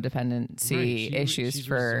lot of codependency issues she's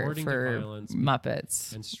for violence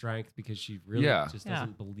Muppets and strength because she really just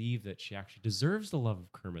doesn't believe that she actually deserves the love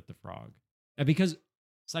of Kermit the Frog, and because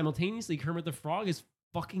simultaneously Kermit the Frog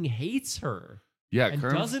fucking hates her. Yeah, and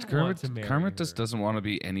doesn't want to marry Kermit her. just doesn't want to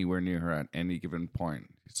be anywhere near her at any given point.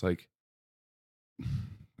 It's like,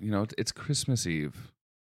 you know, it's Christmas Eve.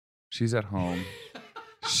 She's at home.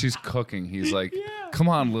 She's cooking. He's like, come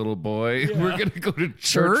on, little boy. Yeah. We're going to go to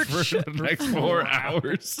church for the next 4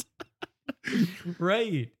 hours.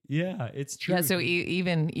 Right. Yeah, it's true. Yeah, so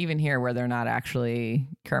even here where they're not actually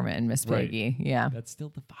Kermit and Miss Piggy. Right. Yeah. That's still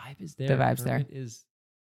the vibe is there. The vibe's Kermit there.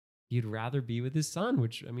 He'd rather be with his son,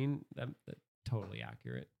 which, I mean, that's totally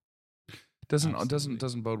accurate.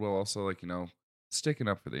 Doesn't bode well also, like, you know, sticking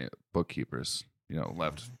up for the bookkeepers, you know,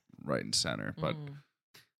 left, right, and center. But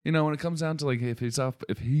you know, when it comes down to like if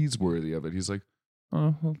he's worthy of it, he's like,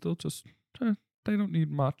 oh, well, they don't need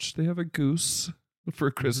much. They have a goose for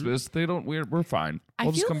Christmas. They don't. We're fine.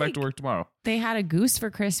 I'll just come back to work tomorrow. They had a goose for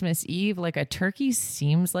Christmas Eve. Like, a turkey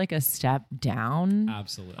seems like a step down.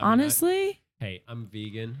 Absolutely. Honestly. Hey, I'm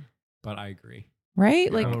vegan, but I agree.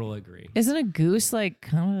 Right? Like, Like, totally agree. Isn't a goose like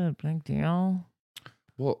kind of a big deal?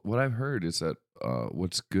 Well, what I've heard is that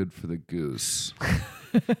what's good for the goose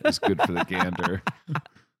is good for the gander.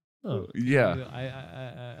 Oh, yeah.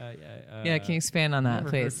 Yeah, can you expand on that, Never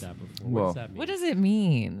please? heard that before. Well, what does that mean? What does it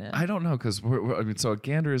mean? I don't know because I mean, so a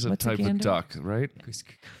gander is a What's a type of gander? duck, right? Goose,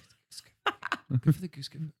 good for the goose.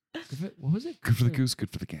 Good for, what was it? Good for the goose,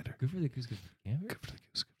 good for the gander. Good for the goose. Good for the gander. Good for the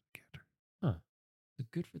goose, good for the gander. So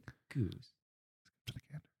good for the goose. Good for the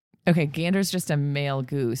gander. Okay, gander's just a male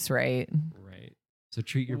goose, right? Right. So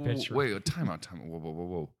treat your pitch. Wait, time out.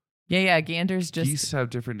 Whoa. Yeah, gander's just Geese have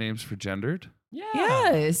different names for gendered? Yeah.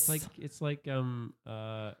 Yes. It's like Babe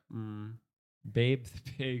the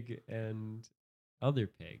pig and other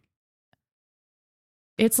pig.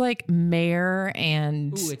 It's like mare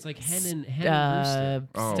and Ooh, it's like hen and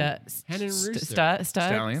rooster. Hen and rooster.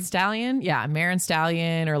 Stallion? Stallion? Yeah, mare and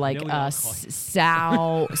stallion, or like we don't call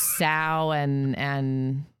you. sow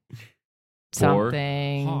and Boar?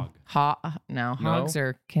 something. Hog. Hogs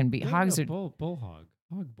can be hogs are bull hog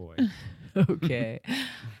boy. okay.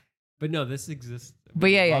 But no, this exists. But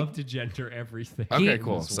We yeah. love to gender everything. Okay, in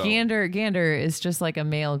cool. this So- world. Gander is just like a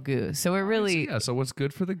male goose. So it really So what's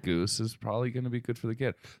good for the goose is probably going to be good for the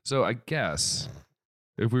gander. So I guess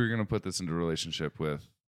if we were going to put this into a relationship with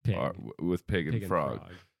Pig. pig and Pig frog,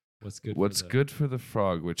 What's good? what's for the, good for the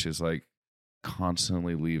frog, which is like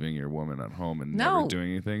constantly leaving your woman at home and No. never doing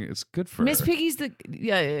anything, it's good for Miss her. Piggy's the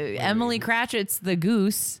Emily Cratchit's the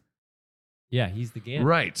goose. Yeah, he's the gander.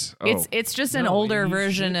 Right. Oh. It's just an No, older he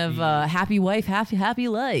version should of be. happy wife, happy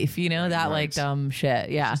life. You know, that like Right. dumb shit.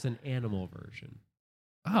 Yeah. It's just an animal version.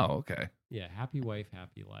 Oh, okay. Yeah, happy wife,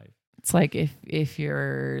 happy life. It's like if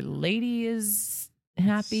your lady is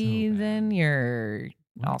happy, So bad. then you're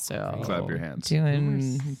also Clap your hands. doing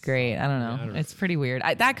Boomers. great. I don't know. Yeah, I don't know. It's pretty weird.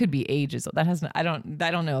 That could be ages. That has. I don't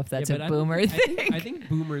know if that's Yeah, a but boomer I thing. I think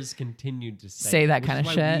boomers continued to Say that which kind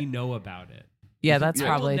is of why shit. We know about it. yeah, that's Yeah.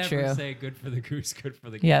 probably I will never true. say good for the goose, good for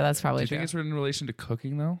the Yeah, gander. that's Do probably you true. think it's in relation to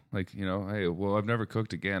cooking though? Like, you know, hey, well, I've never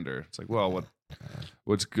cooked a gander. It's like, well,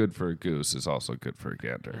 what's good for a goose is also good for a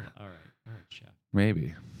gander. All right, chef.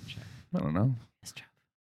 Maybe. Chef. I don't know. Yes, Jeff.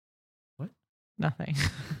 What? Nothing.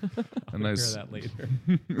 I'll nice- compare that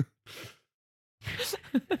later.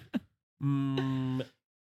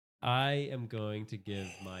 I am going to give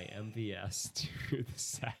my MVS to the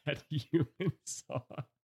Sad Human song.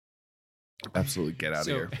 Absolutely get out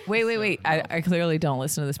So- of here. Wait. I clearly don't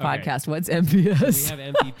listen to this Okay. podcast. What's We MVS? have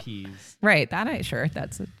MVPs, Right. Sure.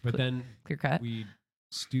 That's a but then clear cut. we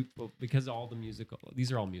stoop because all the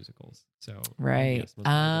these are all musicals. So Right. MVS must be the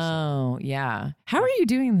song. Oh, yeah. How are you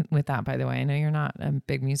doing with that, by the way? I know you're not a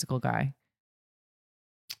big musical guy.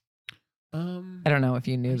 I don't know if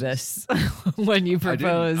you knew this when you I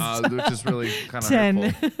proposed. didn't, which is really kind of 10,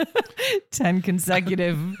 hurtful. 10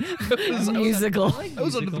 consecutive musical. I like I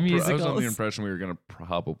was under musicals. the impression we were gonna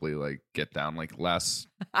probably like get down like last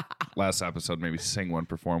episode, maybe sing one,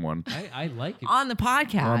 perform one. I like it. On the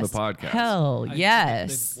podcast. On the podcast. Hell, I think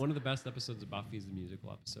yes. one of the best episodes of Buffy is the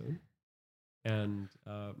musical episode, and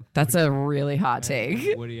That's a really hot and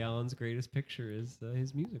take. Woody Allen's greatest picture is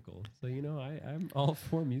his musical. So I'm all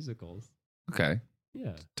for musicals. Okay,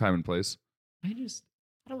 Yeah, time and place. I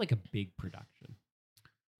don't like a big production.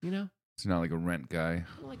 It's not like a Rent guy.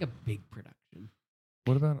 I don't like a big production.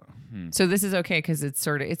 What about? So this is okay because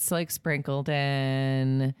it's like sprinkled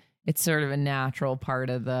in. It's sort of a natural part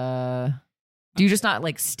of the. Do you just not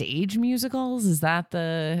like stage musicals? Is that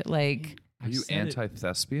the like? Are you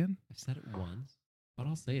anti-thespian? I've said it once, but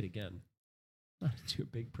I'll say it again. Not too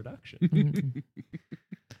big production. Mm.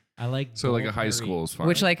 I like So like a Bill high Murray. school is fine.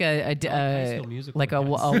 Which like High School Musical, like a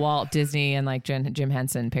yes. Walt Disney and like Jim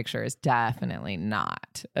Henson picture is definitely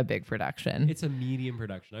not a big production. It's a medium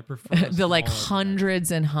production. I prefer The like smaller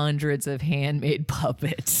hundreds and hundreds of handmade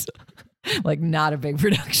puppets, like not a big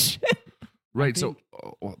production. right. think-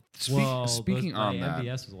 Speaking on that,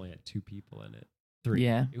 MBS was only had 2 people in it. 3.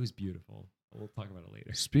 Yeah. It was beautiful. We'll talk about it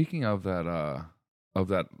later. speaking of that, of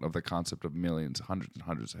the concept of millions, hundreds and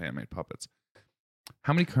hundreds of handmade puppets.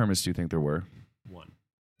 How many Kermits do you think there were? 1.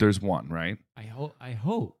 There's one, right? I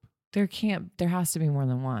hope. There has to be more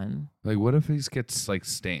than one. Like, what if he gets like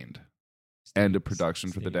stained? End of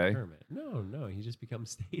production for the Stained day? Kermit. No, he just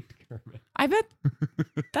becomes stained Kermit. I bet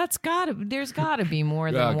there's gotta be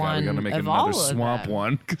more than Oh, God, one we're gonna make of another all of swamp them.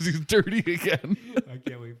 one because he's dirty again. I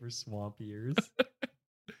can't wait for swamp years.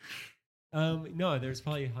 No, there's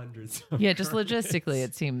probably hundreds. Of Yeah, just Kermits, logistically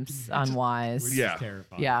it seems unwise. which Yeah. is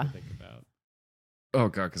terrifying Yeah. to think about. Oh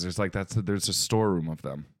God, because there's a storeroom of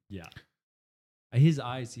them. Yeah. His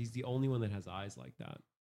eyes, he's the only one that has eyes like that.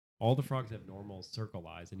 All the frogs have normal circle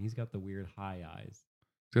eyes, and he's got the weird high eyes.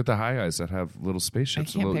 He's got the high eyes that have little I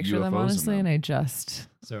spaceships, can't little picture UFOs them in honestly, them. and I just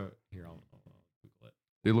So here, I'll Google it.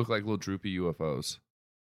 They look like little droopy UFOs.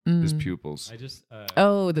 His Mm. pupils. I just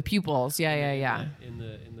Oh, the pupils. Yeah. In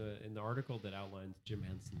the article that outlines Jim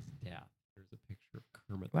Henson's death, there's a picture of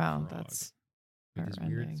Kermit Wow, the Frog that's with his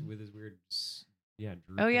heart-rending.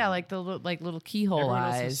 drooping. Oh yeah, like the little keyhole Everyone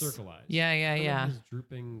else eyes. has circle eyes. Yeah. Kermit has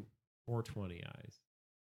drooping 420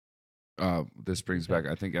 eyes. This brings back,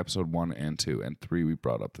 I think, episode 1 and 2 and 3. We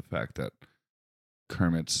brought up the fact that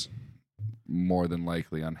Kermit's more than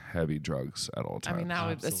likely on heavy drugs at all I times. mean,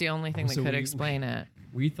 that's the Absolutely. only thing that So could we- explain it.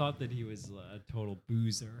 We thought that he was a total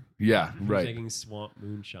boozer. Yeah, He was right. Taking swamp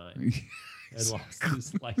moonshine and lost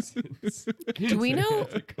his license. Do we So know- had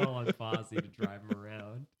to call on Fozzie to drive him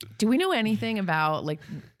around? Do we know anything about like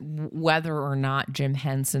whether or not Jim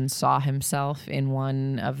Henson saw himself in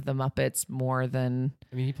one of the Muppets more than?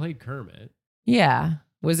 I mean, he played Kermit. Yeah,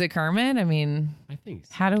 was it Kermit? I mean, I think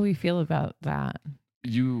so. how do we feel about that?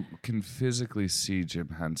 You can physically see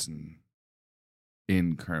Jim Henson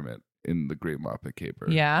in Kermit in the Great Muppet Caper.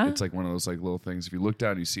 Yeah? It's like one of those like little things. If you look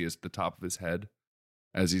down, you see the top of his head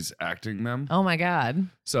as he's acting them. Oh my God!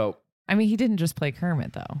 So, I mean, he didn't just play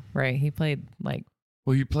Kermit though, right? He played like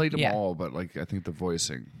well, he played them Yeah. all, but like I think the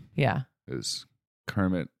voicing yeah. is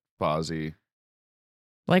Kermit, Fozzie.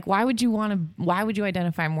 Like, why would you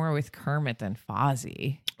identify more with Kermit than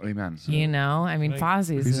Fozzie? Amen. You know, I mean, Like,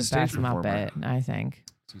 Fozzie's he's a the stage best performer. Muppet, I think.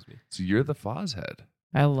 Excuse me. So you're the Foz head.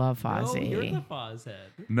 I love No, Fozzie. you're the Foz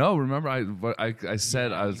head. No, remember I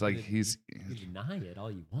said Yeah, I was you like can- he's You can deny it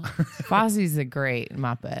all you want. Fozzie's a great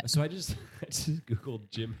Muppet. So I just Googled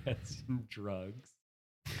Jim Henson drugs.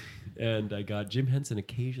 And I got Jim Henson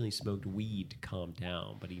occasionally smoked weed to calm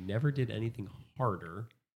down, but he never did anything harder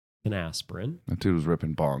than aspirin. that dude was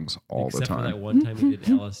ripping bongs all except the for that time. one time he did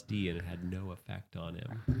LSD and it had no effect on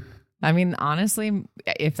him. I mean, honestly,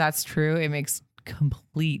 if that's true, it makes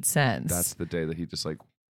complete sense. That's the day that he just like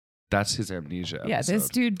that's his amnesia. yeah, this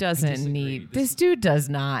episode. dude doesn't disagree. need. This- This dude does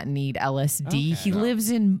not need LSD. Okay. He No.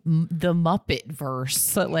 lives in the Muppetverse.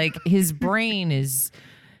 So, like his brain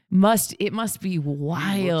must be He looked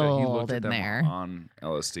wild at in them there. on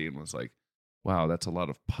LSD and was like, wow, that's a lot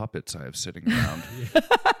of puppets I have sitting around.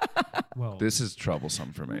 Well, This is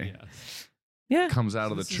troublesome for me. yeah. Yeah. Comes out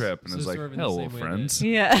So of the this is- trip and so is like, sort of in the hello, same way friends. that-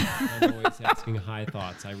 Yeah. I'm always asking high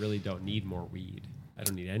thoughts. I really don't need more weed. I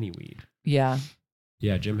don't need any weed. Yeah.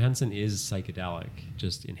 Yeah, Jim Henson is psychedelic,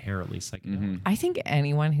 just inherently psychedelic. Mhm. I think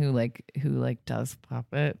anyone who does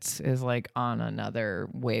puppets is like on another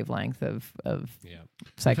wavelength of Yeah.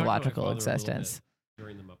 psychological We talked about my father a little existence. bit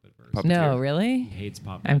during the Muppetverse. Puppeteer. No, He really? hates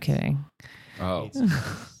puppets. I'm kidding. Oh, Hates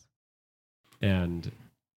puppets. And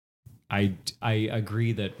I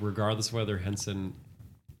agree that regardless of whether Henson,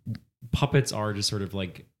 puppets are just sort of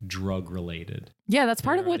like drug related. Yeah, that's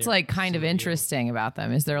part of They're- what's they're like kind of surreal. interesting about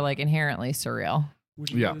them is they're like inherently surreal.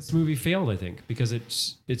 Which Yeah. this movie failed, I think, because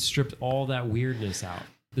it stripped all that weirdness out.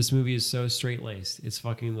 This movie is so straight laced. It's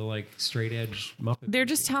fucking the like straight edge Muppet. They're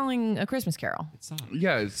just movie. telling a Christmas Carol. It's not.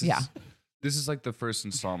 yeah. It's Yeah. This is like the first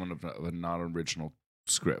installment of a non-original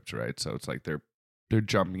script, right? So it's like they're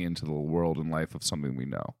jumping into the world and life of something we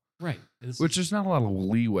know, Right. And this which is- there's not a lot of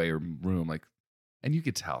leeway or room. Like, and you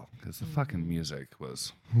could tell because the Mm-hmm. fucking music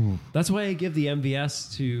was. That's why I give the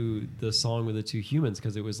MVS to the song with the two humans,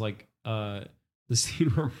 because it was like the scene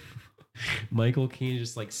where Michael Caine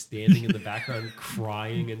just like standing in the background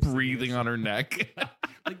crying and breathing on her neck.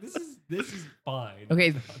 like this is fine. Okay,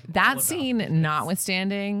 I'm all that about scene this.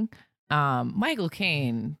 notwithstanding, Michael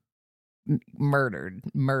Caine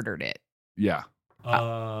murdered it. Yeah.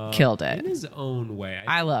 Killed it. in his own way.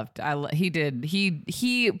 He did.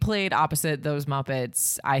 He played opposite those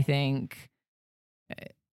Muppets, I think,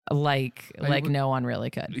 like would- no one really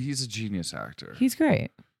could. He's a genius actor. He's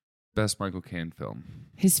great. Best Michael Caine film.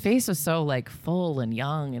 His face was so like full and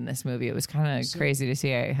young in this movie. It was kind of So- crazy to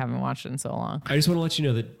see. I haven't watched it in so long. I just want to let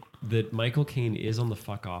you know that Michael Caine is on the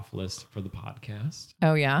fuck off list for the podcast.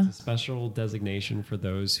 Oh yeah. It's a special designation for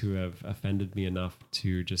those who have offended me enough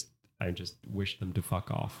to I just wish them to fuck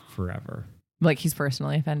off forever. Like he's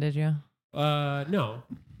personally offended you. No.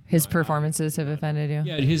 His performances have offended you.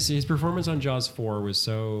 Yeah, his performance on Jaws 4 was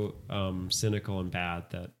so cynical and bad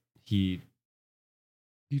that he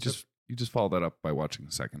You just follow that up by watching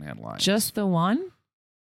the secondhand line. Just the one.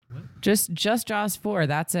 What? Just Jaws 4.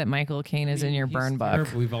 That's it. Michael Caine is in your he's burn book.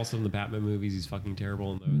 terrible. We've also in the Batman movies, he's fucking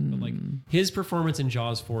terrible in those. But like his performance in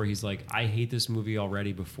Jaws 4, he's like, I hate this movie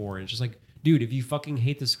already before. And it's just like, dude, if you fucking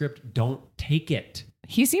hate the script, don't take it.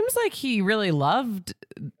 He seems like he really loved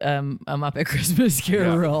a Muppet Christmas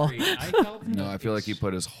Carol. No, I feel like he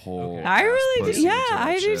put his whole. Okay. I really pussy do. Yeah, into that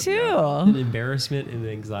I do shit, too. yeah. An embarrassment and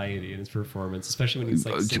anxiety in his performance, especially when he's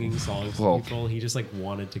like singing songs to Well- people. He just like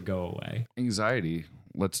wanted to go away. Anxiety.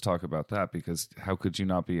 Let's talk about that because how could you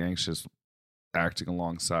not be anxious acting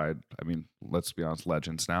alongside? I mean, let's be honest,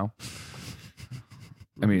 legends now.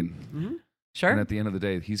 I mean, Mm-hmm. Sure. and at the end of the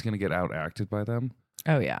day, he's going to get out acted by them.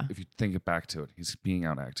 Oh yeah. If you think it back to it, he's being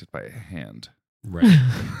out acted by a hand. Right.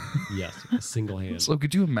 Yes, a single hand. So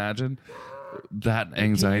could you imagine that Can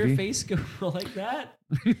anxiety? your face go like that?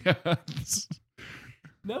 Yes.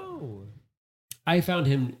 No. I found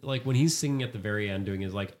him like when he's singing at the very end, doing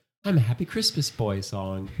his like "I'm a Happy Christmas Boy"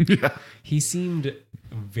 song. Yeah. He seemed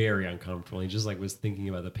very uncomfortable. He just like was thinking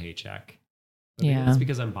about the paycheck. But maybe Yeah. that's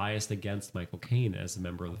because I'm biased against Michael Caine as a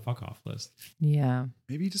member of the fuck off list. Yeah.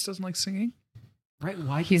 Maybe he just doesn't like singing. Right?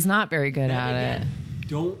 Why? He's not very good Then at it. again,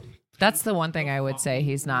 Don't That's the one thing I would say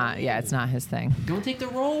he's not. Yeah, it's not his thing. don't take the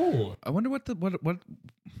role. I wonder what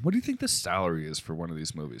do you think the salary is for one of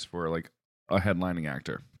these movies for like a headlining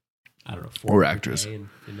actor? I don't know. Or 400K actress. in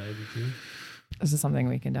 '92. This is something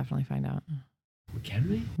we can definitely find out. Can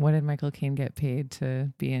we? What did Michael Caine get paid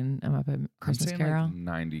to be in a Muppet I'm Christmas saying Carol? like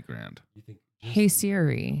 $90,000. You think? Hey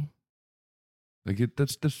Siri. Like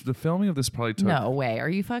that's the filming of this probably took. No way. Are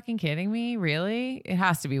you fucking kidding me? Really? It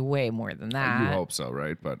has to be way more than You that. hope so,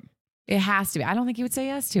 right? But It has to be. I don't think he would say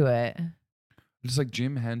yes to it. it's like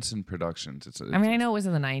Jim Henson Productions. I mean, I know it was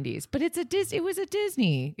in the 90s, but it was a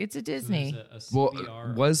Disney. It's a So Disney. there's a Well,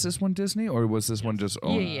 CBR was this one Disney or was this one just Yeah,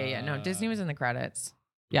 owned? yeah. No, Disney was in the credits.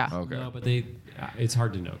 Yeah. Okay. No, but it's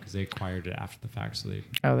hard to know because they acquired it after the fact. So they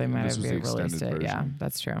Oh, they might This have was the released it. extended Yeah, version.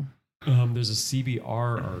 that's true. there's a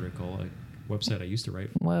CBR article, a website I used to write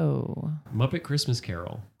for. Whoa. Muppet Christmas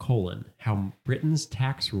Carol, how Britain's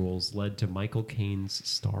tax rules led to Michael Caine's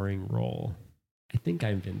starring role. I think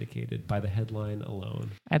I'm vindicated by the headline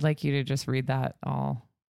alone. I'd like you to just read that all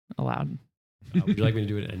aloud. Would you like me to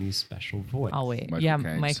do it in any special voice? I'll wait. Michael yeah,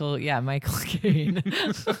 Caine's. Michael. Yeah, Michael Caine.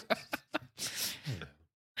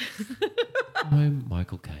 I'm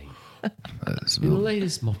Michael Caine. In the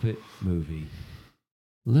latest Muppet movie,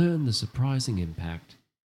 learn the surprising impact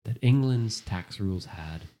that England's tax rules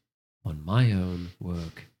had on my own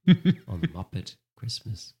work on Muppet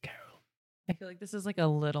Christmas Carol. I feel like this is like a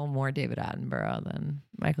little more David Attenborough than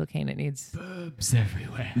Michael Caine. It needs Birds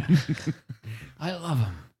everywhere. I love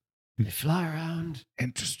them. They fly around.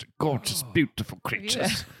 Interesting, gorgeous, beautiful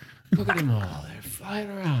creatures. Look at them all. They're flying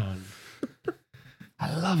around.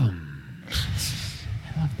 I love them.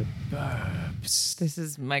 I love the burbs. This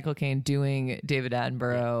is Michael Caine doing David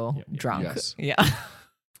Attenborough drunk. Yes. Yeah.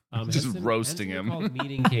 Just Henson- roasting Henson him. called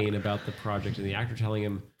meeting Kane about the project, and the actor telling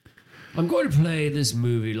him, "I'm going to play this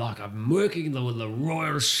movie like I'm working with the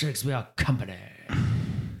Royal Shakespeare Company."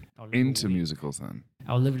 Into musicals then.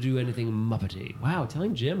 I'll never do anything Muppety. Wow,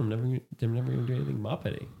 telling Jim I'm never going to do anything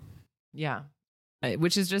Muppety. Yeah.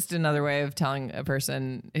 Which is just another way of telling a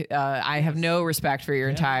person, I have no respect for your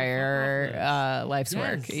entire life's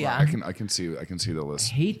work. Yes. Yeah. I can see the I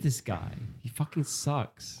list. hate this guy. He fucking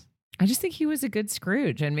sucks. I just think he was a good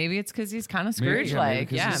Scrooge, and maybe it's because he's kind of Scrooge like. maybe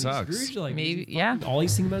 'cause Yeah. he sucks. Scrooge, like, Maybe, he's yeah. All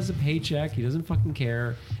he's thinking about is a paycheck. He doesn't fucking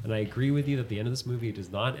care. And I agree with you that the end of this movie it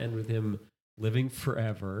does not end with him living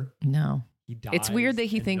forever. No. He dies. It's weird that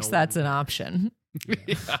he and thinks no that's one- an option.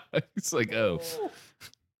 Yeah, it's like, oh,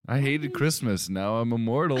 I hated Christmas. Now I'm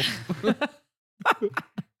immortal.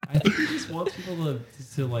 I think he just wants people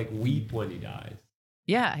to like weep when he dies.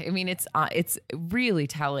 Yeah, I mean it's really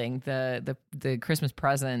telling the Christmas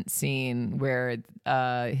present scene where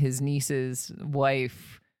his niece's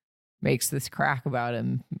wife makes this crack about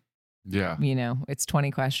him. Yeah. You know, it's 20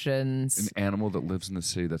 questions. An animal that lives in the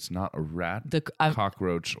city that's not a rat, The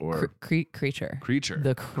cockroach, or creature. creature.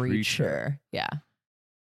 The creature. Yeah.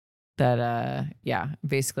 That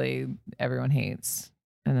basically everyone hates,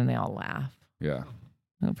 and then they all laugh. Yeah.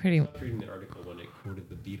 Oh, pretty. I was reading the article when it quoted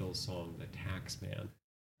the Beatles song "The Tax Man."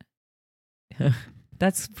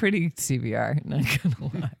 That's pretty CBR. Not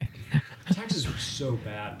gonna lie. Taxes were so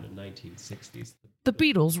bad in the 1960s. The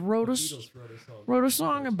Beatles wrote The a Beatles wrote a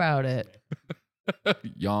song about it.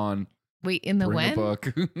 Yawn. Wait, in the Bring when? a book.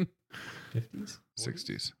 50s,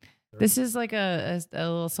 60s. This is like a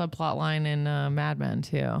little subplot line in Mad Men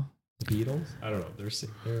too. The Beatles? I don't know. They're No,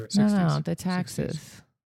 60s. the taxes.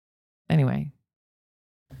 Anyway,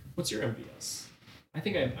 What's your MVS? I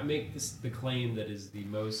think I make the claim that is the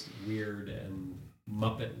most weird and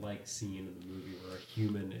Muppet-like scene in the movie where a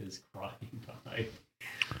human is crying behind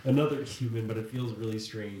another human, but it feels really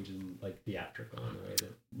strange and like theatrical in a way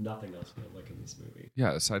that nothing else feels like in this movie.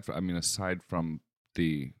 Yeah, aside from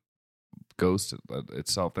the ghost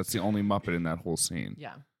itself, that's the only Muppet in that whole scene.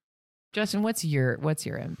 yeah. Justin, what's your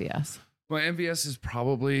MVS? My MVS is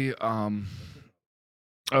probably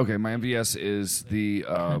okay. My MVS is the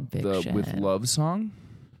With Conviction. Love song,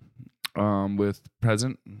 with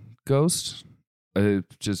Present Ghost.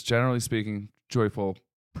 Just generally speaking, joyful,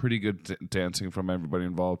 pretty good dancing from everybody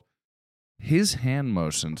involved. His hand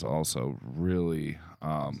motions also really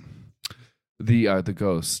the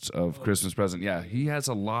ghost of Christmas Present. Yeah, he has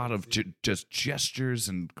a lot of just gestures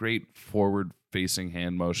and great forward facing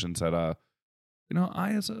hand motions that I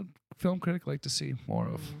as a film critic like to see more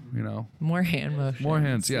of. More hand motion. More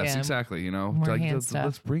hands. Yes, Yeah. exactly. More Like, hand stuff.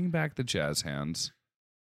 let's bring back the jazz hands.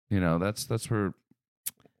 That's where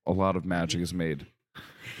a lot of magic is made.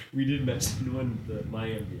 We did mention my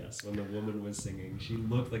MVS, when the woman was singing, she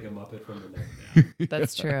looked like a Muppet from the neck down.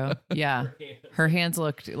 That's true. Yeah. Her hands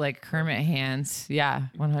looked like Kermit hands. Yeah,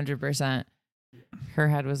 100%. Her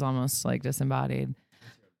head was almost like disembodied.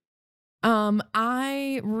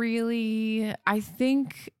 I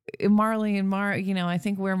think Marley and I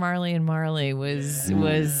think Where Marley and Marley was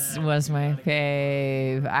my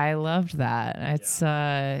fave. I loved that. It's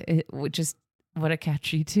just what a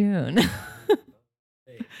catchy tune.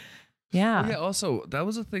 Yeah. Yeah. Also, that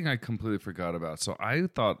was a thing I completely forgot about. So I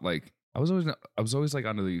thought I was always like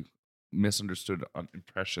under the misunderstood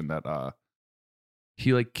impression that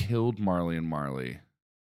he killed Marley and Marley,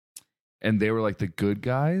 and they were like the good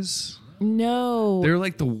guys. No. They're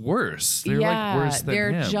like the worst. They're like worse than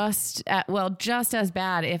they're him. just as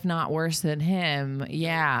bad, if not worse than him.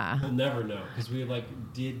 Yeah. We'll never know because we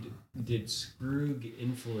did Scrooge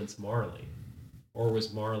influence Marley, or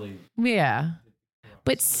was Marley? Yeah.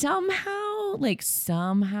 But somehow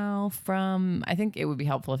from, I think it would be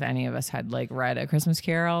helpful if any of us had read A Christmas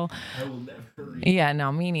Carol. I will never read. Yeah,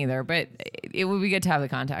 no, me neither. But it would be good to have the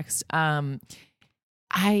context.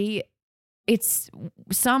 It's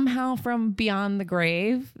somehow from beyond the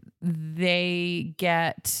grave, they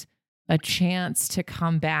get a chance to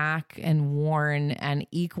come back and warn an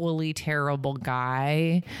equally terrible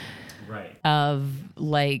guy Right. of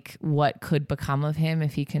what could become of him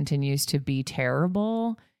if he continues to be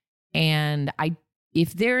terrible. And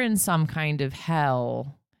if they're in some kind of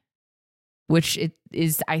hell, which it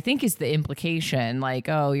is, I think, is the implication. Like,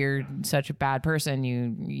 oh, you're such a bad person.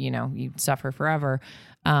 You suffer forever.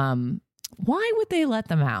 Why would they let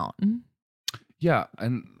them out? Yeah,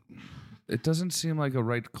 and it doesn't seem like a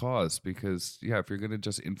right cause because, if you're going to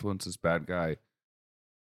just influence this bad guy,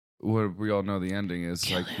 what we all know the ending is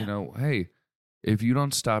hey, if you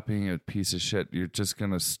don't stop being a piece of shit, you're just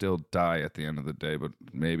going to still die at the end of the day, but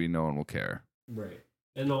maybe no one will care. Right.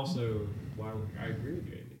 And also, I agree with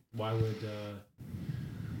you, Amy. Why would the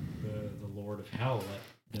Lord of Hell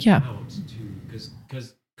let them out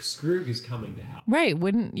because Scroog is coming to hell. Right,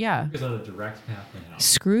 Scroog is on a direct path to hell.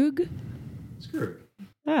 Scroog? Scroog.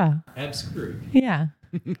 Yeah. Eb Scroog. Yeah.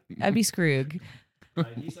 Ebby Scroog.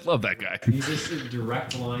 Love that guy. He's just a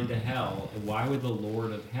direct line to hell. And why would the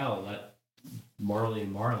Lord of Hell let Marley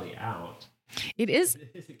and Marley out?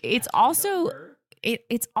 It's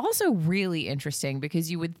also really interesting because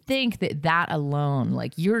you would think that alone,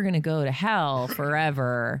 like you're going to go to hell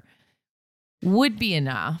forever, would be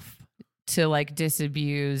enough to like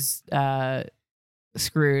disabuse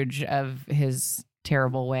Scrooge of his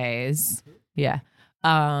terrible ways. Yeah.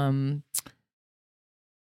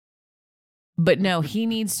 But no, he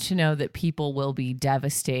needs to know that people will be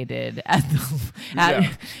devastated at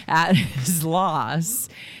his loss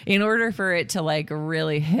in order for it to like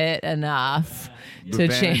really hit enough to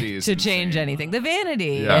change anything. The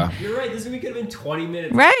vanity. Yeah. You're right. This movie could have been 20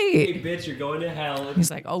 minutes. Right. Hey, bitch, you're going to hell. And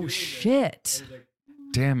he's like, oh shit. like,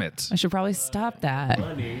 damn it. I should probably stop that.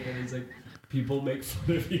 Money. And he's like, people make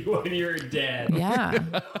fun of you when you're dead.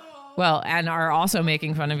 Yeah. Well, and are also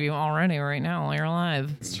making fun of you already right now while you're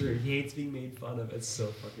alive. It's true. He hates being made fun of. It's so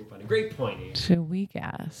fucking funny. Great point, Amy. To weak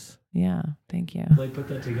ass. Yeah, thank you. Like, put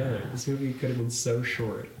that together. This movie could have been so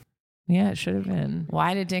short. Yeah, it should have been.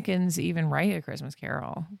 Why did Dickens even write A Christmas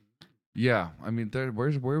Carol? Yeah, I mean,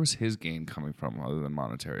 where was his gain coming from other than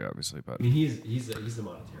monetary, obviously? But I mean, he's the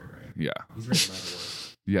monetary, right? Yeah. He's written by the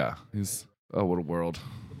word. Yeah, he's what a world.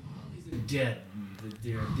 These are dead.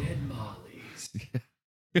 They're dead Mollies.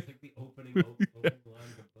 It's like the opening line of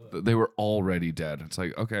the book. They were already dead. It's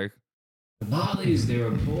like, okay. The Mollies, they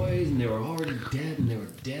were boys, and they were already dead, and they were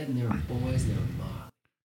dead, and they were boys, and they were Mollies.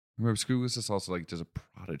 Remember, Scrooge was just also like just a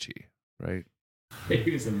prodigy, right?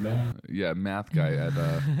 He was a math. Yeah, math guy at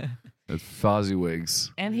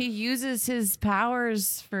Fozziwigs. And he uses his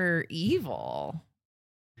powers for evil.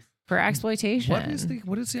 For exploitation.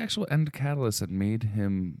 What is the actual end catalyst that made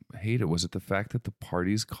him hate it? Was it the fact that the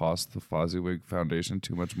parties cost the Fozziwig Foundation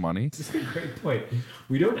too much money? This is a great point.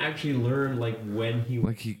 We don't actually learn like when he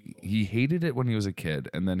he hated it when he was a kid,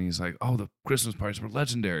 and then he's like, "Oh, the Christmas parties were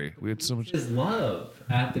legendary. We had so much his love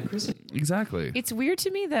at the Christmas." Exactly. It's weird to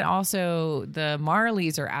me that also the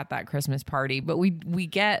Marleys are at that Christmas party, but we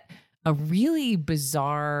get a really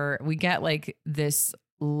bizarre. We get like this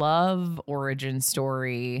love origin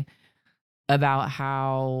story about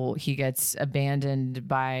how he gets abandoned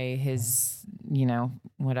by his,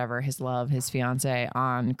 his love, his fiance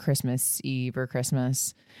on Christmas Eve or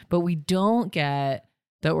Christmas. But we don't get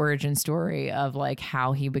the origin story of like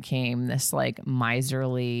how he became this like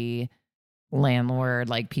miserly landlord,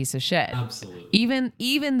 like piece of shit. Absolutely.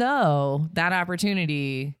 Even though that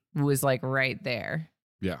opportunity was like right there.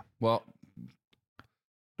 Yeah. Well,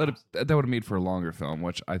 that would have made for a longer film,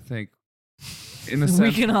 which I think in a sense,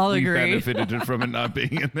 we can all agree. Benefited from it not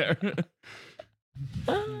being in there.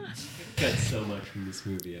 Got so much from this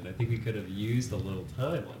movie, and I think we could have used a little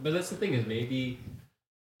time. But that's the thing is maybe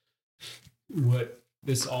what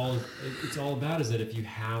it's all about is that if you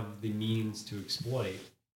have the means to exploit,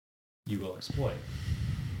 you will exploit.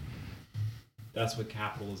 That's what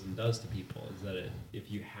capitalism does to people, is that if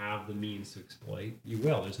you have the means to exploit, you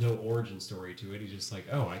will. There's no origin story to it. He's just like,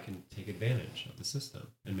 oh, I can take advantage of the system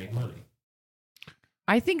and make money.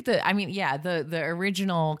 I think the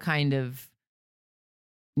original kind of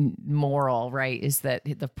moral, right, is that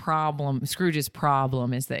Scrooge's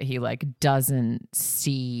problem is that he like doesn't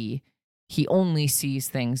see, he only sees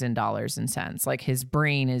things in dollars and cents. Like his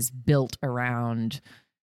brain is built around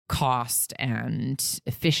cost and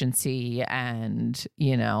efficiency and,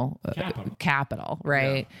 capital,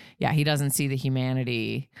 right? Yeah, he doesn't see the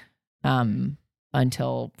humanity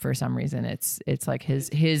until for some reason it's like he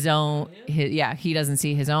doesn't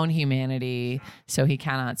see his own humanity, so he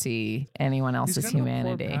cannot see anyone else's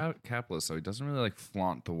humanity. Capitalist, so he doesn't really like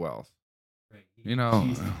flaunt the wealth. Right.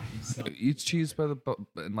 Eats cheese by the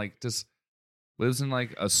and like just lives in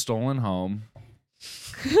like a stolen home.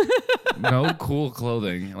 No cool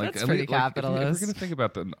clothing. Like that's pretty capitalist. If we're gonna think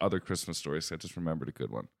about the other Christmas stories, I just remembered a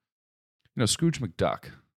good one. Scrooge McDuck,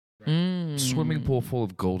 swimming pool full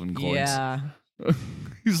of golden coins. Yeah.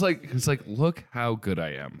 He's like, look how good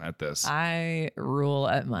I am at this. I rule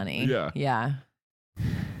at money. Yeah. Yeah.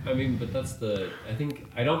 I mean, but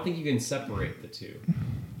I don't think you can separate the two.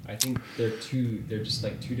 I think they're just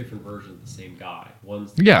like two different versions of the same guy.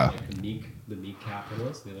 One's like the meek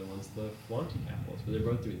capitalist, the other one's the flaunty capitalist, but they're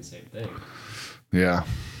both doing the same thing. Yeah.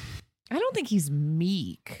 I don't think he's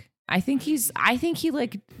meek. I think he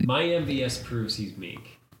like. My MVS proves he's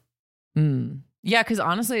meek. Yeah, because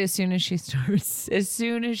honestly, as soon as she starts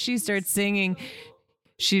singing,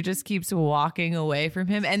 she just keeps walking away from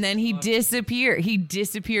him, and then he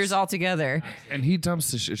disappears altogether. And she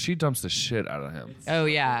dumps the shit out of him. Oh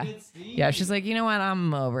yeah, yeah. She's like, you know what?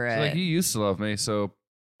 I'm over it. She's like, you used to love me, so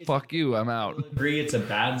fuck you. I'm out. I agree, it's a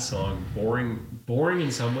bad song, boring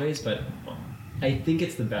in some ways, but I think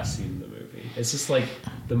it's the best scene in the movie. It's just like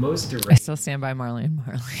the most direct. I still stand by Marley and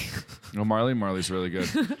Marley. No, Marley's really good.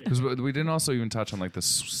 Because we didn't also even touch on like the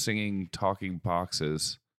singing, talking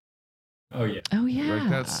boxes. Oh yeah. Oh yeah. Like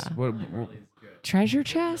that's what treasure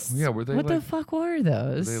chests. Yeah, were they what like, the fuck were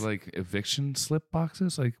those? Were they like eviction slip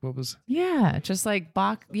boxes? Like what was? Yeah, just like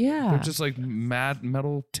box. Yeah, they're just like mad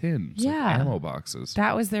metal tins. Yeah, like ammo boxes.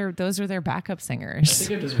 Those are their backup singers. I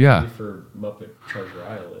think it was really for Muppet Treasure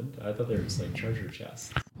Island. I thought they were just like treasure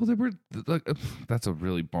chests. Well, they were like that's a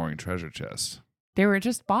really boring treasure chest. They were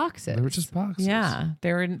just boxes. Yeah,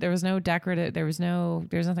 there was no decorative. There was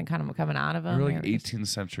nothing kind of coming out of them. They were like 18th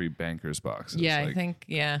century bankers boxes. Yeah, like, I think.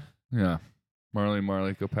 Yeah. Yeah. Marley,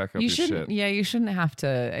 go pack up your shit. Yeah, you shouldn't have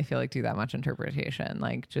to. I feel like do that much interpretation.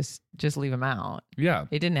 Like just leave them out. Yeah,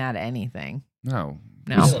 it didn't add anything. No.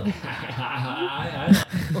 I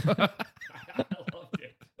loved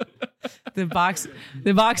it. The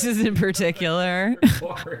boxes in particular.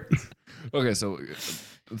 Okay, so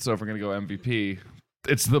if we're gonna go MVP,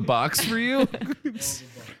 it's the box for you.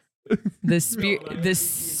 the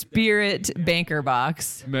spirit banker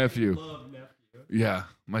box. Nephew. Yeah,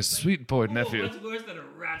 my sweet boy nephew. That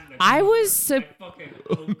was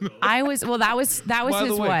By his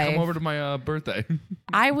the way, wife. come over to my birthday.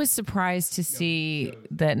 I was surprised to see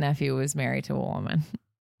that nephew was married to a woman.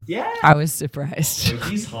 Yeah, I was surprised.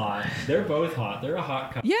 He's hot. They're both hot. They're a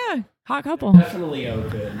hot couple. Yeah, hot couple. Definitely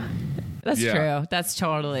open. That's true. That's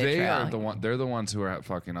totally true. They're the ones who are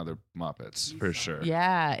fucking other Muppets for sure.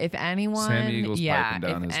 Yeah, if anyone, Sam Eagle's piping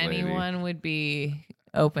down if his anyone lady. would be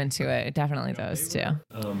open to it, definitely those two.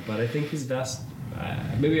 But I think his best.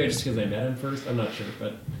 Maybe just because I met him first. I'm not sure,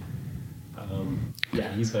 but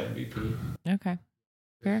yeah, he's my MVP. Okay,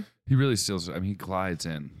 fair. He really steals. I mean, he glides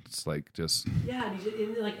in. It's like just. Yeah,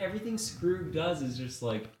 and like everything Scrooge does is just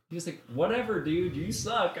like he's like, whatever, dude, you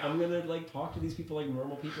suck. I'm gonna like talk to these people like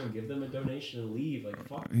normal people and give them a donation and leave. Like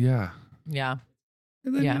fuck. Yeah. Yeah.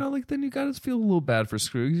 And then then you gotta feel a little bad for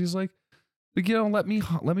Scrooge. He's like let me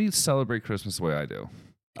celebrate Christmas the way I do.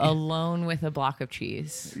 Alone with a block of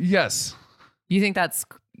cheese. Yes. You think that's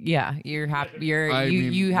you're happy.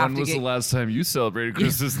 You have when to. Was the last time you celebrated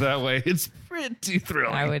Christmas that way? It's pretty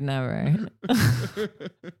thrilling. I would never. But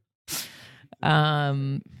I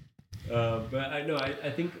know.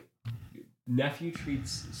 I think nephew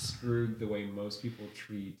treats Scrooge the way most people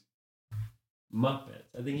treat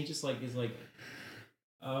Muppets. I think he just like is like,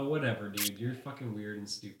 whatever, dude. You're fucking weird and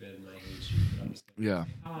stupid, and I hate you. But I'm just gonna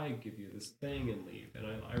say hi, give you this thing, and leave. And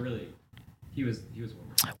I really, he was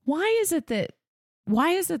wonderful. Why is it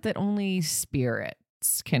that only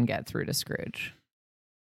spirits can get through to Scrooge?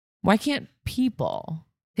 Why can't people?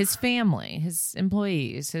 His family, his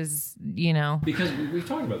employees, Because we've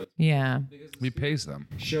talked about this. Yeah. He pays them.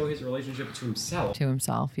 Show his relationship to himself.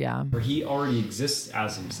 Yeah. Where he already exists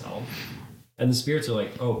as himself. And the spirits are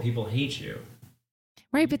like, oh, people hate you.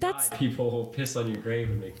 Right, but that's... People will piss on your grave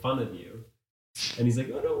and make fun of you. And he's like,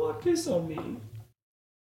 I don't want piss on me.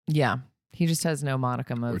 Yeah. He just has no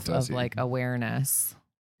modicum of like awareness.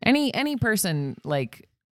 Any person like...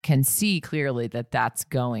 can see clearly that that's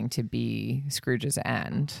going to be Scrooge's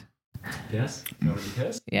end. Yes?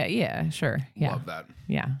 Yeah, sure. Yeah. Love that.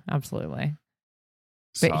 Yeah, absolutely.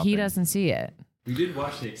 But he doesn't see it. We did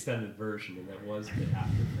watch the extended version, and that was the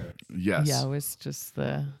after credits. Yes. Yeah, it was just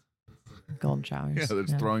the golden showers. Yeah, they're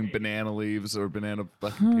throwing banana leaves or banana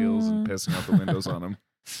fucking peels and pissing out the windows on him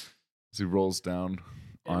as he rolls down,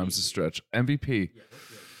 arms a stretch. MVP.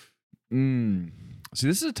 See,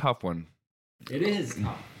 this is a tough one. It is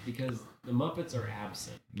tough. Because the Muppets are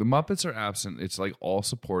absent. It's like all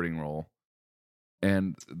supporting role.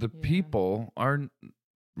 And the people aren't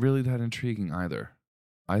really that intriguing either.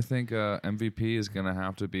 I think MVP is going to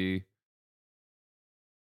have to be...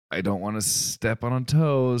 I don't want to step on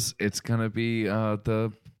toes. It's going to be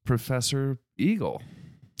the Professor Eagle.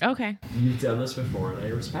 Okay. You've done this before, and I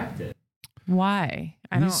respect it. Why?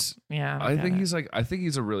 I He's- don't. Yeah, I think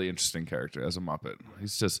he's a really interesting character as a Muppet.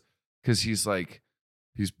 He's just because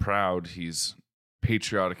he's proud, he's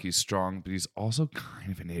patriotic, he's strong, but he's also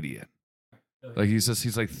kind of an idiot. Like he's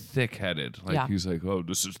like thick-headed. Like Yeah. he's like, oh,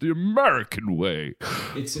 this is the American way.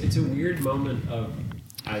 It's a weird moment of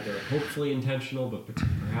either hopefully intentional but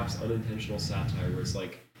perhaps unintentional satire, where it's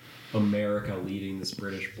like America leading this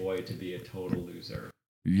British boy to be a total loser.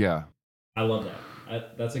 Yeah, I love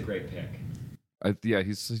that. That's a great pick.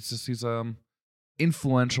 he's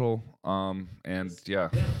influential. And yeah,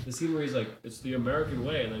 Yeah, the scene where he's like, "It's the American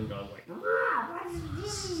way," and then God's like,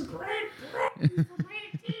 "This is great."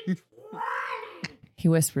 he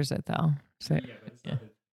whispers it though. So Yeah, but it's not.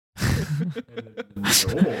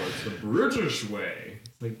 No, it's the British way.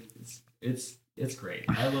 It's like it's great.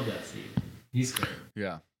 I love that scene. He's great.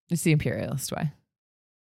 yeah. it's the imperialist way.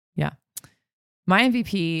 Yeah, my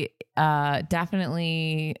MVP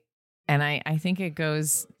definitely, and I think it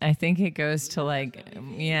goes. I think it goes to like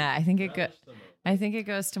yeah. I think it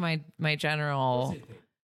goes to my general.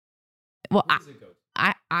 Well,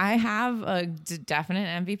 I have a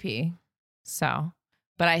definite MVP. So,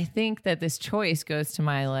 but I think that this choice goes to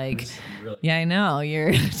my like, yeah, I know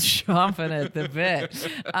you're chomping at the bit.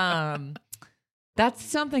 That's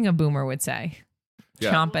something a boomer would say.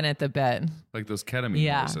 Yeah. Chomping at the bit. Like those ketamine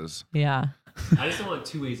Yeah. voices. Yeah. I just don't want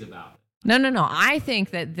two ways about it. No. I think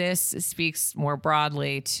that this speaks more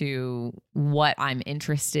broadly to what I'm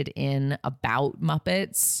interested in about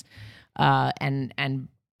Muppets, and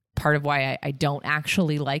part of why I don't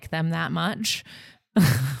actually like them that much.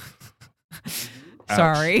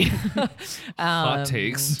 Sorry. Hot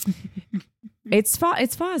takes. It's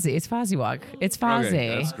Fozzie. It's Fozzie-Wog. It's Fozzie.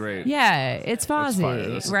 Okay, that's great. Yeah, it's That's fire.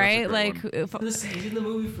 Fozzie, That's a right? great Like, one. He's in the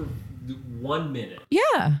movie for 1 minute,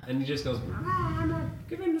 yeah. and he just goes, "I'm not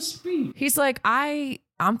giving a speech." He's like,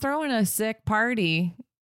 I'm throwing a sick party.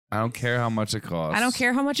 I don't care how much it costs. I don't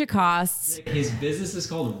care how much it costs. His business is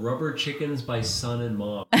called Rubber Chickens by Son and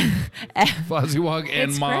Mom. Fuzzy-Wog and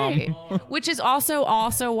It's Mom. great. Which is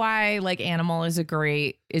also why like Animal is a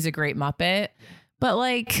great Muppet. But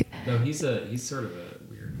like, No, he's sort of a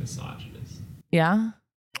weird misogynist. yeah.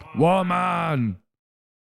 Woman.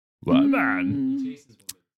 He chases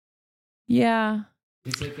women. Yeah.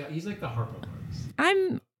 He's like the Harpo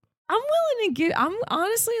Marx. I'm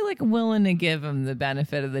honestly like willing to give him the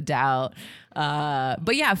benefit of the doubt.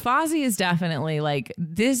 But yeah, Fozzie is definitely like,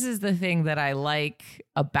 this is the thing that I like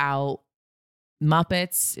about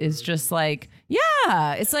Muppets is just like,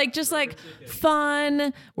 yeah, it's like just like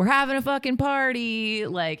fun. We're having a fucking party.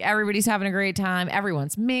 Like everybody's having a great time.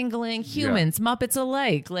 Everyone's mingling, humans, Muppets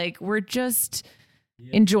alike. Like we're just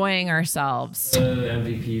enjoying ourselves. The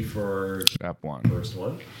MVP for Step one. first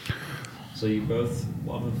one. So you both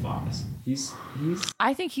love Foz.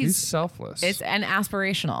 I think He's selfless. it's an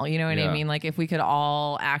aspirational. You know what Yeah. I mean? Like if we could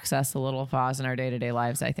all access a little Foz in our day-to-day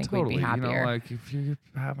lives, I think totally. we'd be happier. You know, like if you're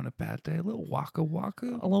having a bad day, a little waka waka.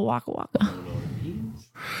 A little waka waka. I don't know what it means.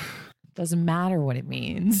 Doesn't matter what it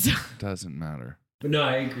means. Doesn't matter. But no,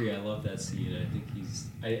 I agree. I love that scene. I think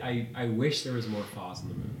I wish there was more Foz in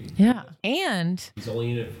the movie. Yeah. And He's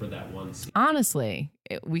only in it for that one scene. honestly,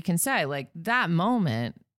 we can say like that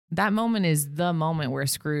moment is the moment where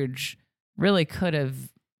Scrooge really could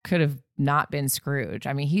have not been Scrooge.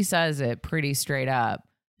 I mean, he says it pretty straight up.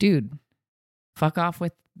 Dude, fuck off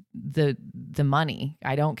with the money.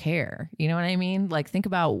 I don't care. You know what I mean? Like think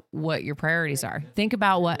about what your priorities are. Think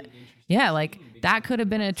about what like that could have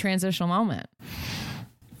been a transitional moment.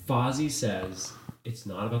 Fozzie says, "It's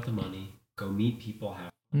not about the money. Go meet people,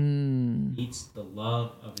 have meets the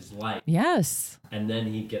love of his life." Yes. And then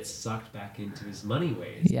he gets sucked back into his money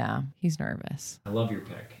ways. Yeah. He's nervous. I love your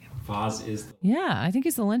pick. Foz is Yeah. I think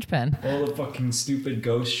he's the linchpin all the fucking stupid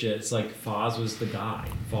ghost shit. It's like Foz was the guy.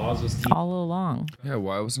 Foz was all along. Yeah,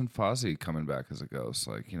 why wasn't Fozzie coming back as a ghost?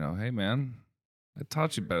 Like, you know, hey man, I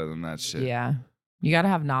taught you better than that shit. Yeah. You got to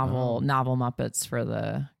have novel Muppets for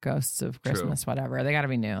the Ghosts of Christmas, whatever. They got to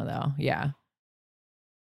be new, though. Yeah.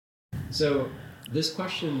 So this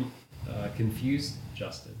question confused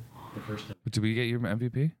Justin the first time. But did we get your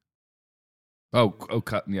MVP? Oh,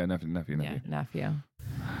 cut. Yeah, nephew. Yeah, nephew.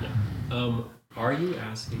 Yeah. Are you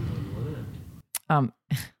asking on your end?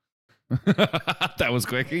 That was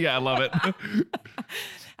quick. Yeah, I love it.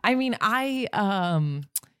 I mean, I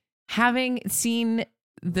having seen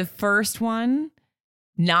the first one,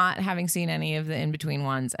 not having seen any of the in-between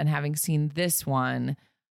ones, and having seen this one,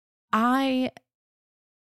 I'm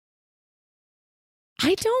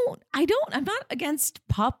not against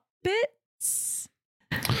puppets.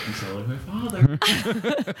 You sound like my father.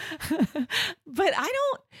 But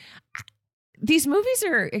these movies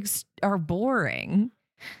are boring.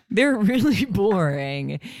 They're really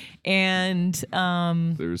boring, and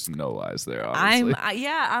there's no lies there. Honestly.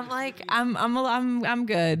 I'm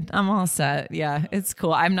good. I'm all set. Yeah, it's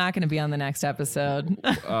cool. I'm not going to be on the next episode.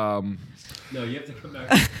 No, you have to come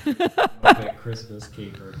back for Christmas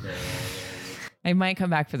caper. I might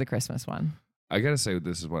come back for the Christmas one. I gotta say,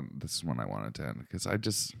 this is one I wanted to end because I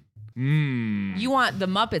just. You want the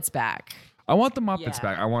Muppets back? I want the Muppets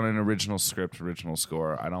back. I want an original script, original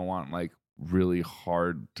score. I don't want like really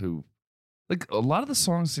hard to, like a lot of the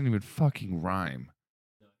songs didn't even fucking rhyme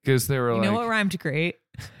because they were you know what rhymed great?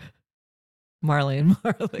 Marley and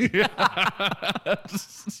Marley. I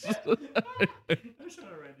was trying to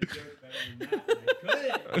write the joke better than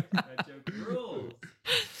that, but I couldn't. That joke rules.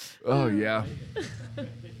 Oh yeah.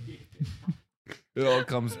 It all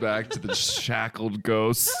comes back to the shackled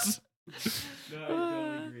ghosts. No, I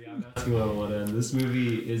totally agree. I'm asking what I want to end. This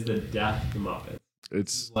movie is the death of the Muppets.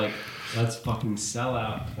 It's like, let's fucking sell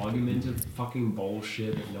out, plug him into fucking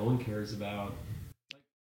bullshit that no one cares about.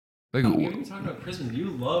 Like you're even talking about Christmas. You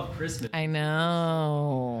love Christmas. I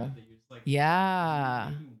know.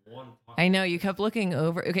 Yeah. I know. You kept looking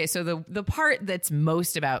over. Okay, so the part that's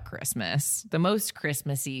most about Christmas, the most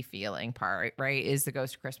Christmassy feeling part, right, is the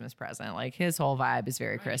Ghost of Christmas Present. Like his whole vibe is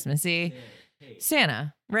very Christmassy.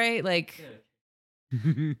 Santa, right? Like,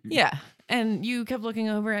 yeah. And you kept looking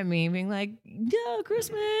over at me being like, "Yeah,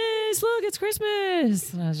 Christmas, look, it's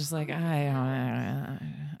Christmas." And I was just like, I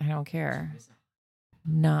don't care.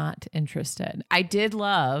 Not interested. I did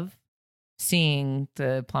love seeing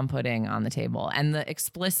the plum pudding on the table and the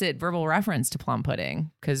explicit verbal reference to plum pudding,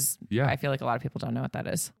 because I feel like a lot of people don't know what that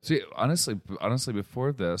is. See, honestly,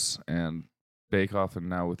 before this and Bake Off, and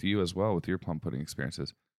now with you as well, with your plum pudding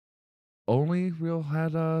experiences, only real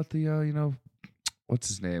had what's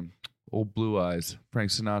his name? Old Blue Eyes, Frank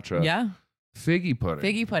Sinatra. Yeah. Figgy pudding.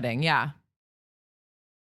 Figgy pudding, yeah.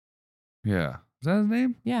 Yeah. Is that his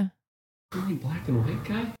name? Yeah. Really black and white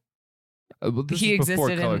guy? Well, this He is before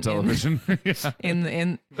existed color television.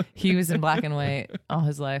 He was in black and white all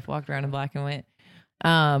his life, walked around in black and white.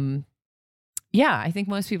 Yeah, I think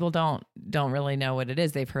most people don't really know what it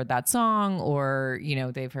is. They've heard that song, or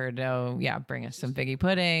they've heard, bring us some figgy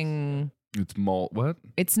pudding. It's malt. What?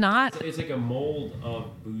 It's not. It's like a mold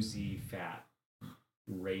of boozy fat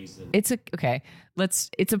raisin. It's a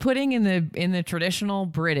pudding in the traditional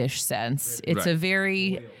British sense. It's a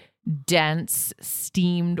very dense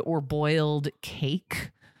steamed or boiled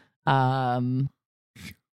cake. Those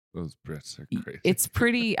Brits are crazy. It's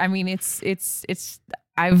pretty. I mean, British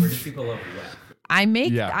people love wet. I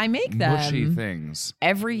make them mushy things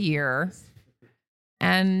every year,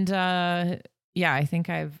 and I think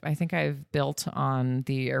I've built on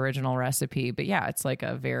the original recipe. But yeah, it's like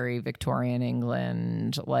a very Victorian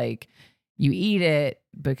England. Like you eat it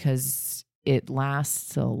because it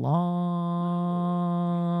lasts a long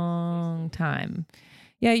time.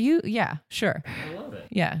 Yeah, sure. I love it.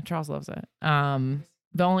 Yeah, Charles loves it.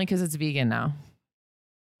 But only because it's vegan now.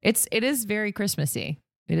 It is very Christmassy.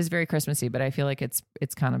 It is very Christmassy, but I feel like it's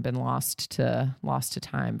kind of been lost to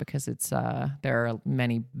time because there are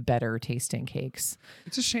many better tasting cakes.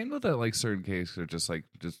 It's a shame though that like certain cakes are just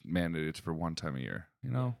mandated for one time a year.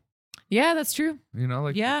 Yeah, that's true.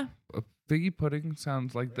 A figgy pudding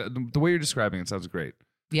sounds like the way you're describing it sounds great.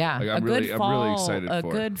 Yeah, I'm really excited for a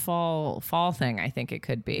good fall thing. I think it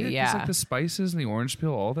could be. Yeah, like the spices and the orange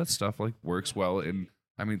peel, all that stuff works well. And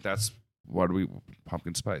I mean, that's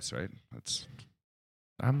pumpkin spice, right?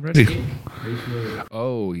 I'm ready.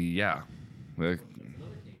 Oh yeah, but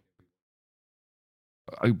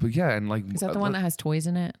yeah, and is that the one that has toys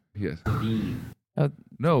in it? Yes. Bean. Oh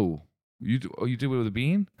no. You do it with a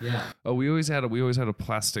bean? Yeah. Oh, we always had a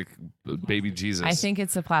plastic baby Jesus. I think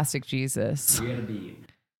it's a plastic Jesus. We had a bean.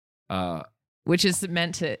 Which is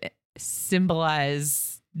meant to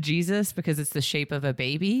symbolize Jesus because it's the shape of a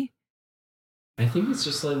baby. I think it's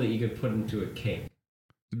just something that you could put into a cake.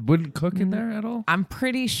 It wouldn't cook in there at all? I'm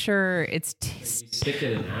pretty sure it's... You stick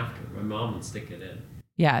it in after. My mom would stick it in.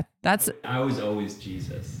 Yeah, that's... I was always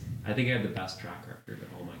Jesus. I think I had the best track record of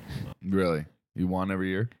all my kids. Really? You won every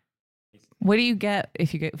year? What do you get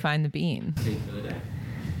if you find the bean? Paid for the day.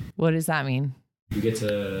 What does that mean? You get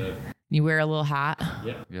to... You wear a little hat?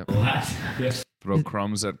 Yep. Yep. Little hat. Yep. Throw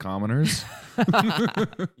crumbs at commoners? You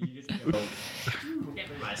just go... Get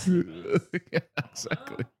my slippers. Yeah,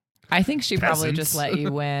 exactly. I think she probably Peasants. just let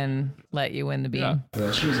you win the bean. Yeah.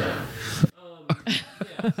 Well, she was on.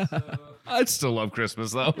 So... I'd still love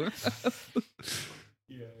Christmas though.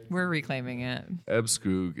 We're reclaiming it.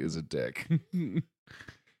 Ebskoog is a dick.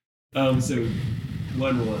 So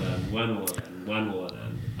when will it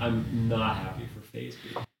end? I'm not happy for Phase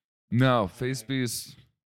B. No, Phase B is.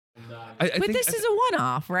 But this is a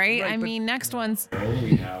one-off, right? I mean, next one's.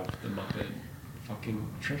 We have the Muppet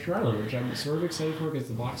fucking Treasure Island, which I'm sort of excited for because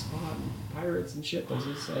the Black Spot and pirates and shit. Those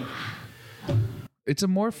is like. It's a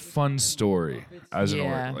more fun story as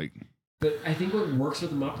an like. But I think what works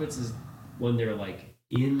with the Muppets is when they're like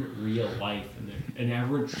in real life and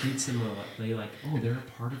everyone treats them like oh, they're a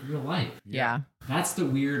part of real life. Yeah. That's the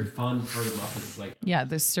weird fun part of Muppets. Like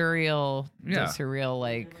the surreal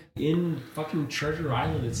like in fucking Treasure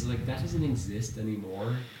Island, it's like that doesn't exist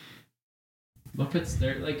anymore. Muppets,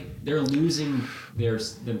 they're losing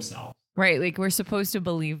themselves. Right, like we're supposed to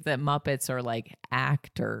believe that Muppets are like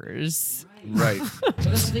actors. Right. But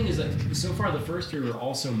that's the thing is that so far the first three were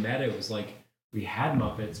also meta. It was like we had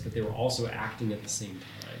Muppets, but they were also acting at the same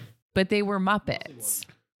time. But they were Muppets.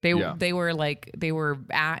 They were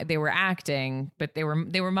acting, but they were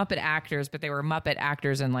Muppet actors, but they were Muppet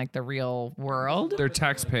actors in like the real world. They're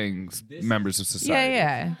tax-paying members of society.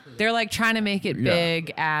 Yeah. They're like trying to make it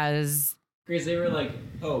big as. Because they were like,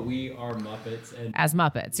 oh, we are Muppets and as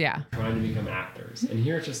Muppets, trying to become actors. And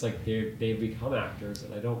here it's just like they've become actors,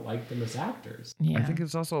 and I don't like them as actors. Yeah. I think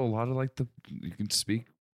it's also a lot of like you can speak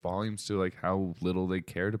volumes to like how little they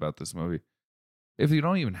cared about this movie. If you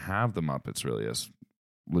don't even have the Muppets really as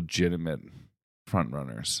legitimate front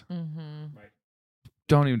runners, Right.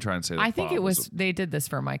 Don't even try and say that. I think it was they did this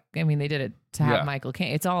for Mike. I mean, they did it to have Michael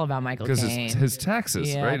Caine. It's all about Michael Caine because his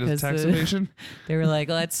taxes, right? His tax evasion. They were like,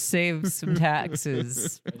 let's save some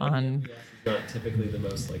taxes on. It's not typically the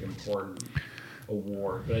most like important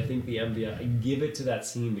award, but I think the MVS, I give it to that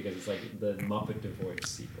scene because it's like the Muppet divorce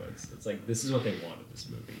sequence. It's like this is what they wanted this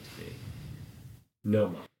movie to be. No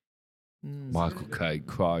Muppet. Michael Caine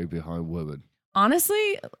crying behind women.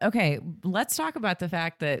 Honestly, okay, let's talk about the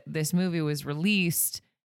fact that this movie was released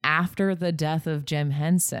after the death of Jim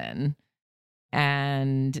Henson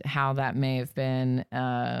and how that may have been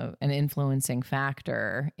an influencing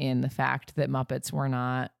factor in the fact that Muppets were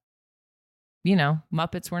not,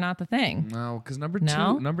 Muppets were not the thing. No, because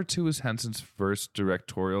number two is Henson's first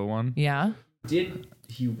directorial one. Yeah.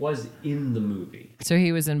 He was in the movie. So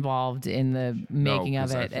he was involved in the making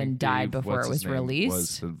of it and died before it was released.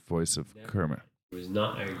 Was the voice of Kermit. It was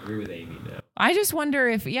not. I agree with Amy now. I just wonder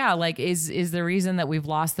if, is the reason that we've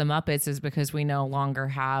lost the Muppets is because we no longer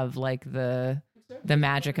have like the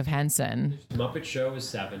magic of Henson. Muppet Show is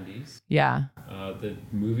 70s. Yeah. The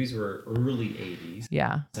movies were early 80s.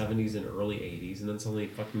 Yeah. 70s and early 80s, and then suddenly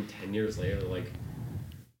fucking 10 years later, they're like,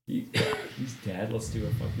 he's dead. Let's do a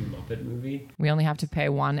fucking Muppet movie. We only have to pay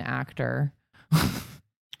one actor.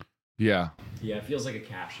 Yeah. Yeah, it feels like a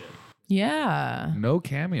cash in. Yeah. No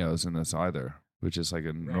cameos in this either, which is like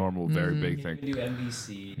a normal, very big thing. You can do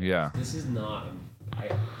NBC. Yeah. This is not.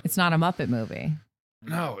 It's not a Muppet movie.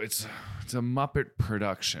 No, it's a Muppet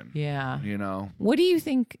production. Yeah. What do you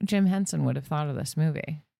think Jim Henson would have thought of this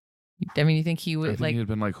movie? I mean, you think he would he'd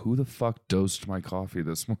been like, "Who the fuck dosed my coffee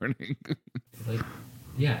this morning?"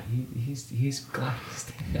 Yeah, he's glad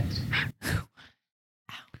he's dead.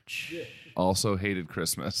 Ouch. Also hated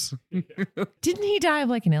Christmas. Didn't he die of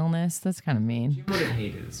like an illness? That's kind of mean. You would have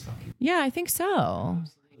hated this fucking. Yeah, I think so.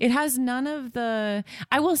 It has none of the.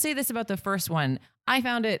 I will say this about the first one. I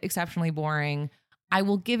found it exceptionally boring. I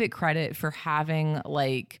will give it credit for having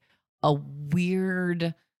like a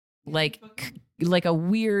weird, like a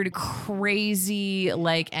weird, crazy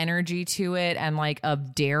like energy to it and like a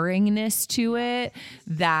daringness to it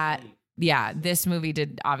that. Yeah, this movie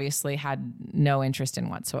obviously had no interest in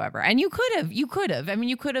whatsoever. And you could have. I mean,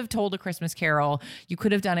 you could have told A Christmas Carol. You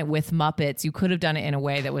could have done it with Muppets. You could have done it in a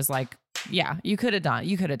way that was like, yeah, you could have done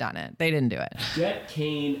it. They didn't do it. Get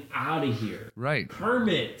Kane out of here. Right.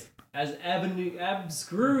 Kermit as Eb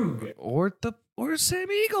Scroog. Or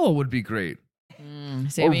Sam Eagle would be great.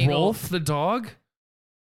 Sam Eagle. Rolf the dog.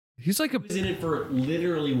 He's like He was in it for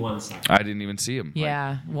literally 1 second. I didn't even see him.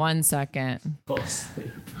 Yeah, 1 second.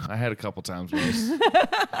 I had a couple times where I was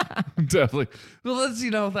definitely. Well,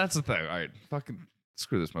 that's the thing. All right, fucking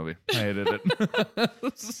screw this movie. I hated it.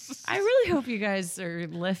 I really hope you guys are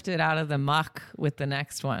lifted out of the muck with the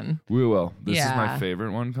next one. We will. This is my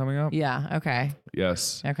favorite one coming up. Yeah. Okay.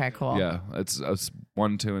 Yes. Okay. Cool. Yeah. It's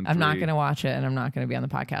 1, 2, and 3. I'm not going to watch it, and I'm not going to be on the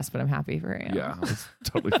podcast, but I'm happy for you. Yeah, it's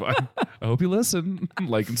totally fine. I hope you listen,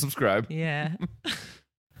 like, and subscribe. Yeah.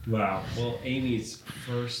 Wow. Well, Amy's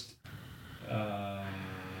first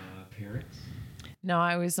appearance. No,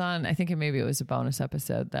 I was on. I think maybe it was a bonus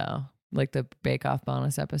episode though. Like the Bake Off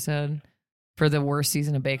bonus episode for the worst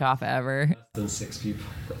season of Bake Off ever. Less than 6 people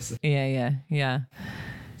listen. Yeah.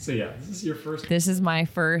 So yeah, this is your first. This is my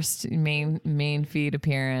first main feed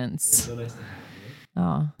appearance. It's so nice to have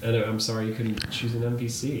Oh, And I'm sorry you couldn't choose an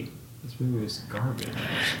MVC. This movie was garbage.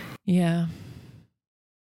 yeah.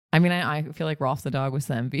 I mean, I feel like Rolf the dog was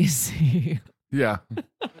the MVC. Yeah.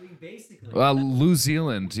 I mean, basically. New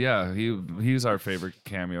Zealand. Yeah, he's our favorite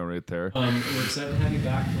cameo right there. We're excited to have you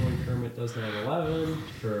back for when Kermit does 9/11,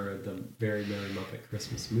 for the Very Merry Muppet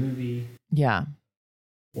Christmas movie, Yeah.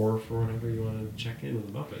 or for whenever you want to check in with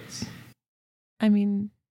the Muppets. I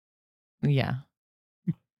mean, yeah.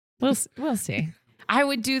 We'll see. I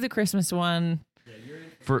would do the Christmas one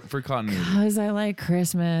For continuity. because I like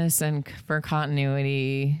Christmas and for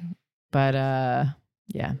continuity. But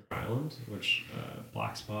yeah. Island, which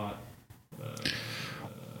Black Spot.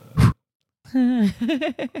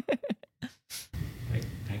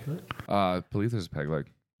 Peglet? I believe there's a peg leg.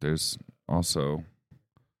 There's also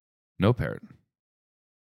no parrot.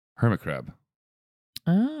 Hermit crab.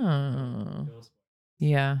 Oh.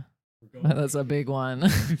 Yeah. That's a big one.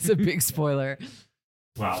 It's a big spoiler.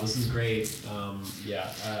 Wow, this is great.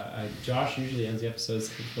 Josh usually ends the episodes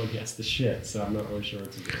when he has the shit, so I'm not really sure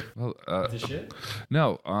what to do. Well, The shit?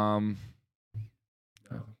 no.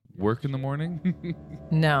 Work in the morning.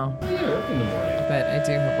 No, Oh, yeah, work in the morning. but I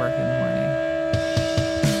do have work in the morning.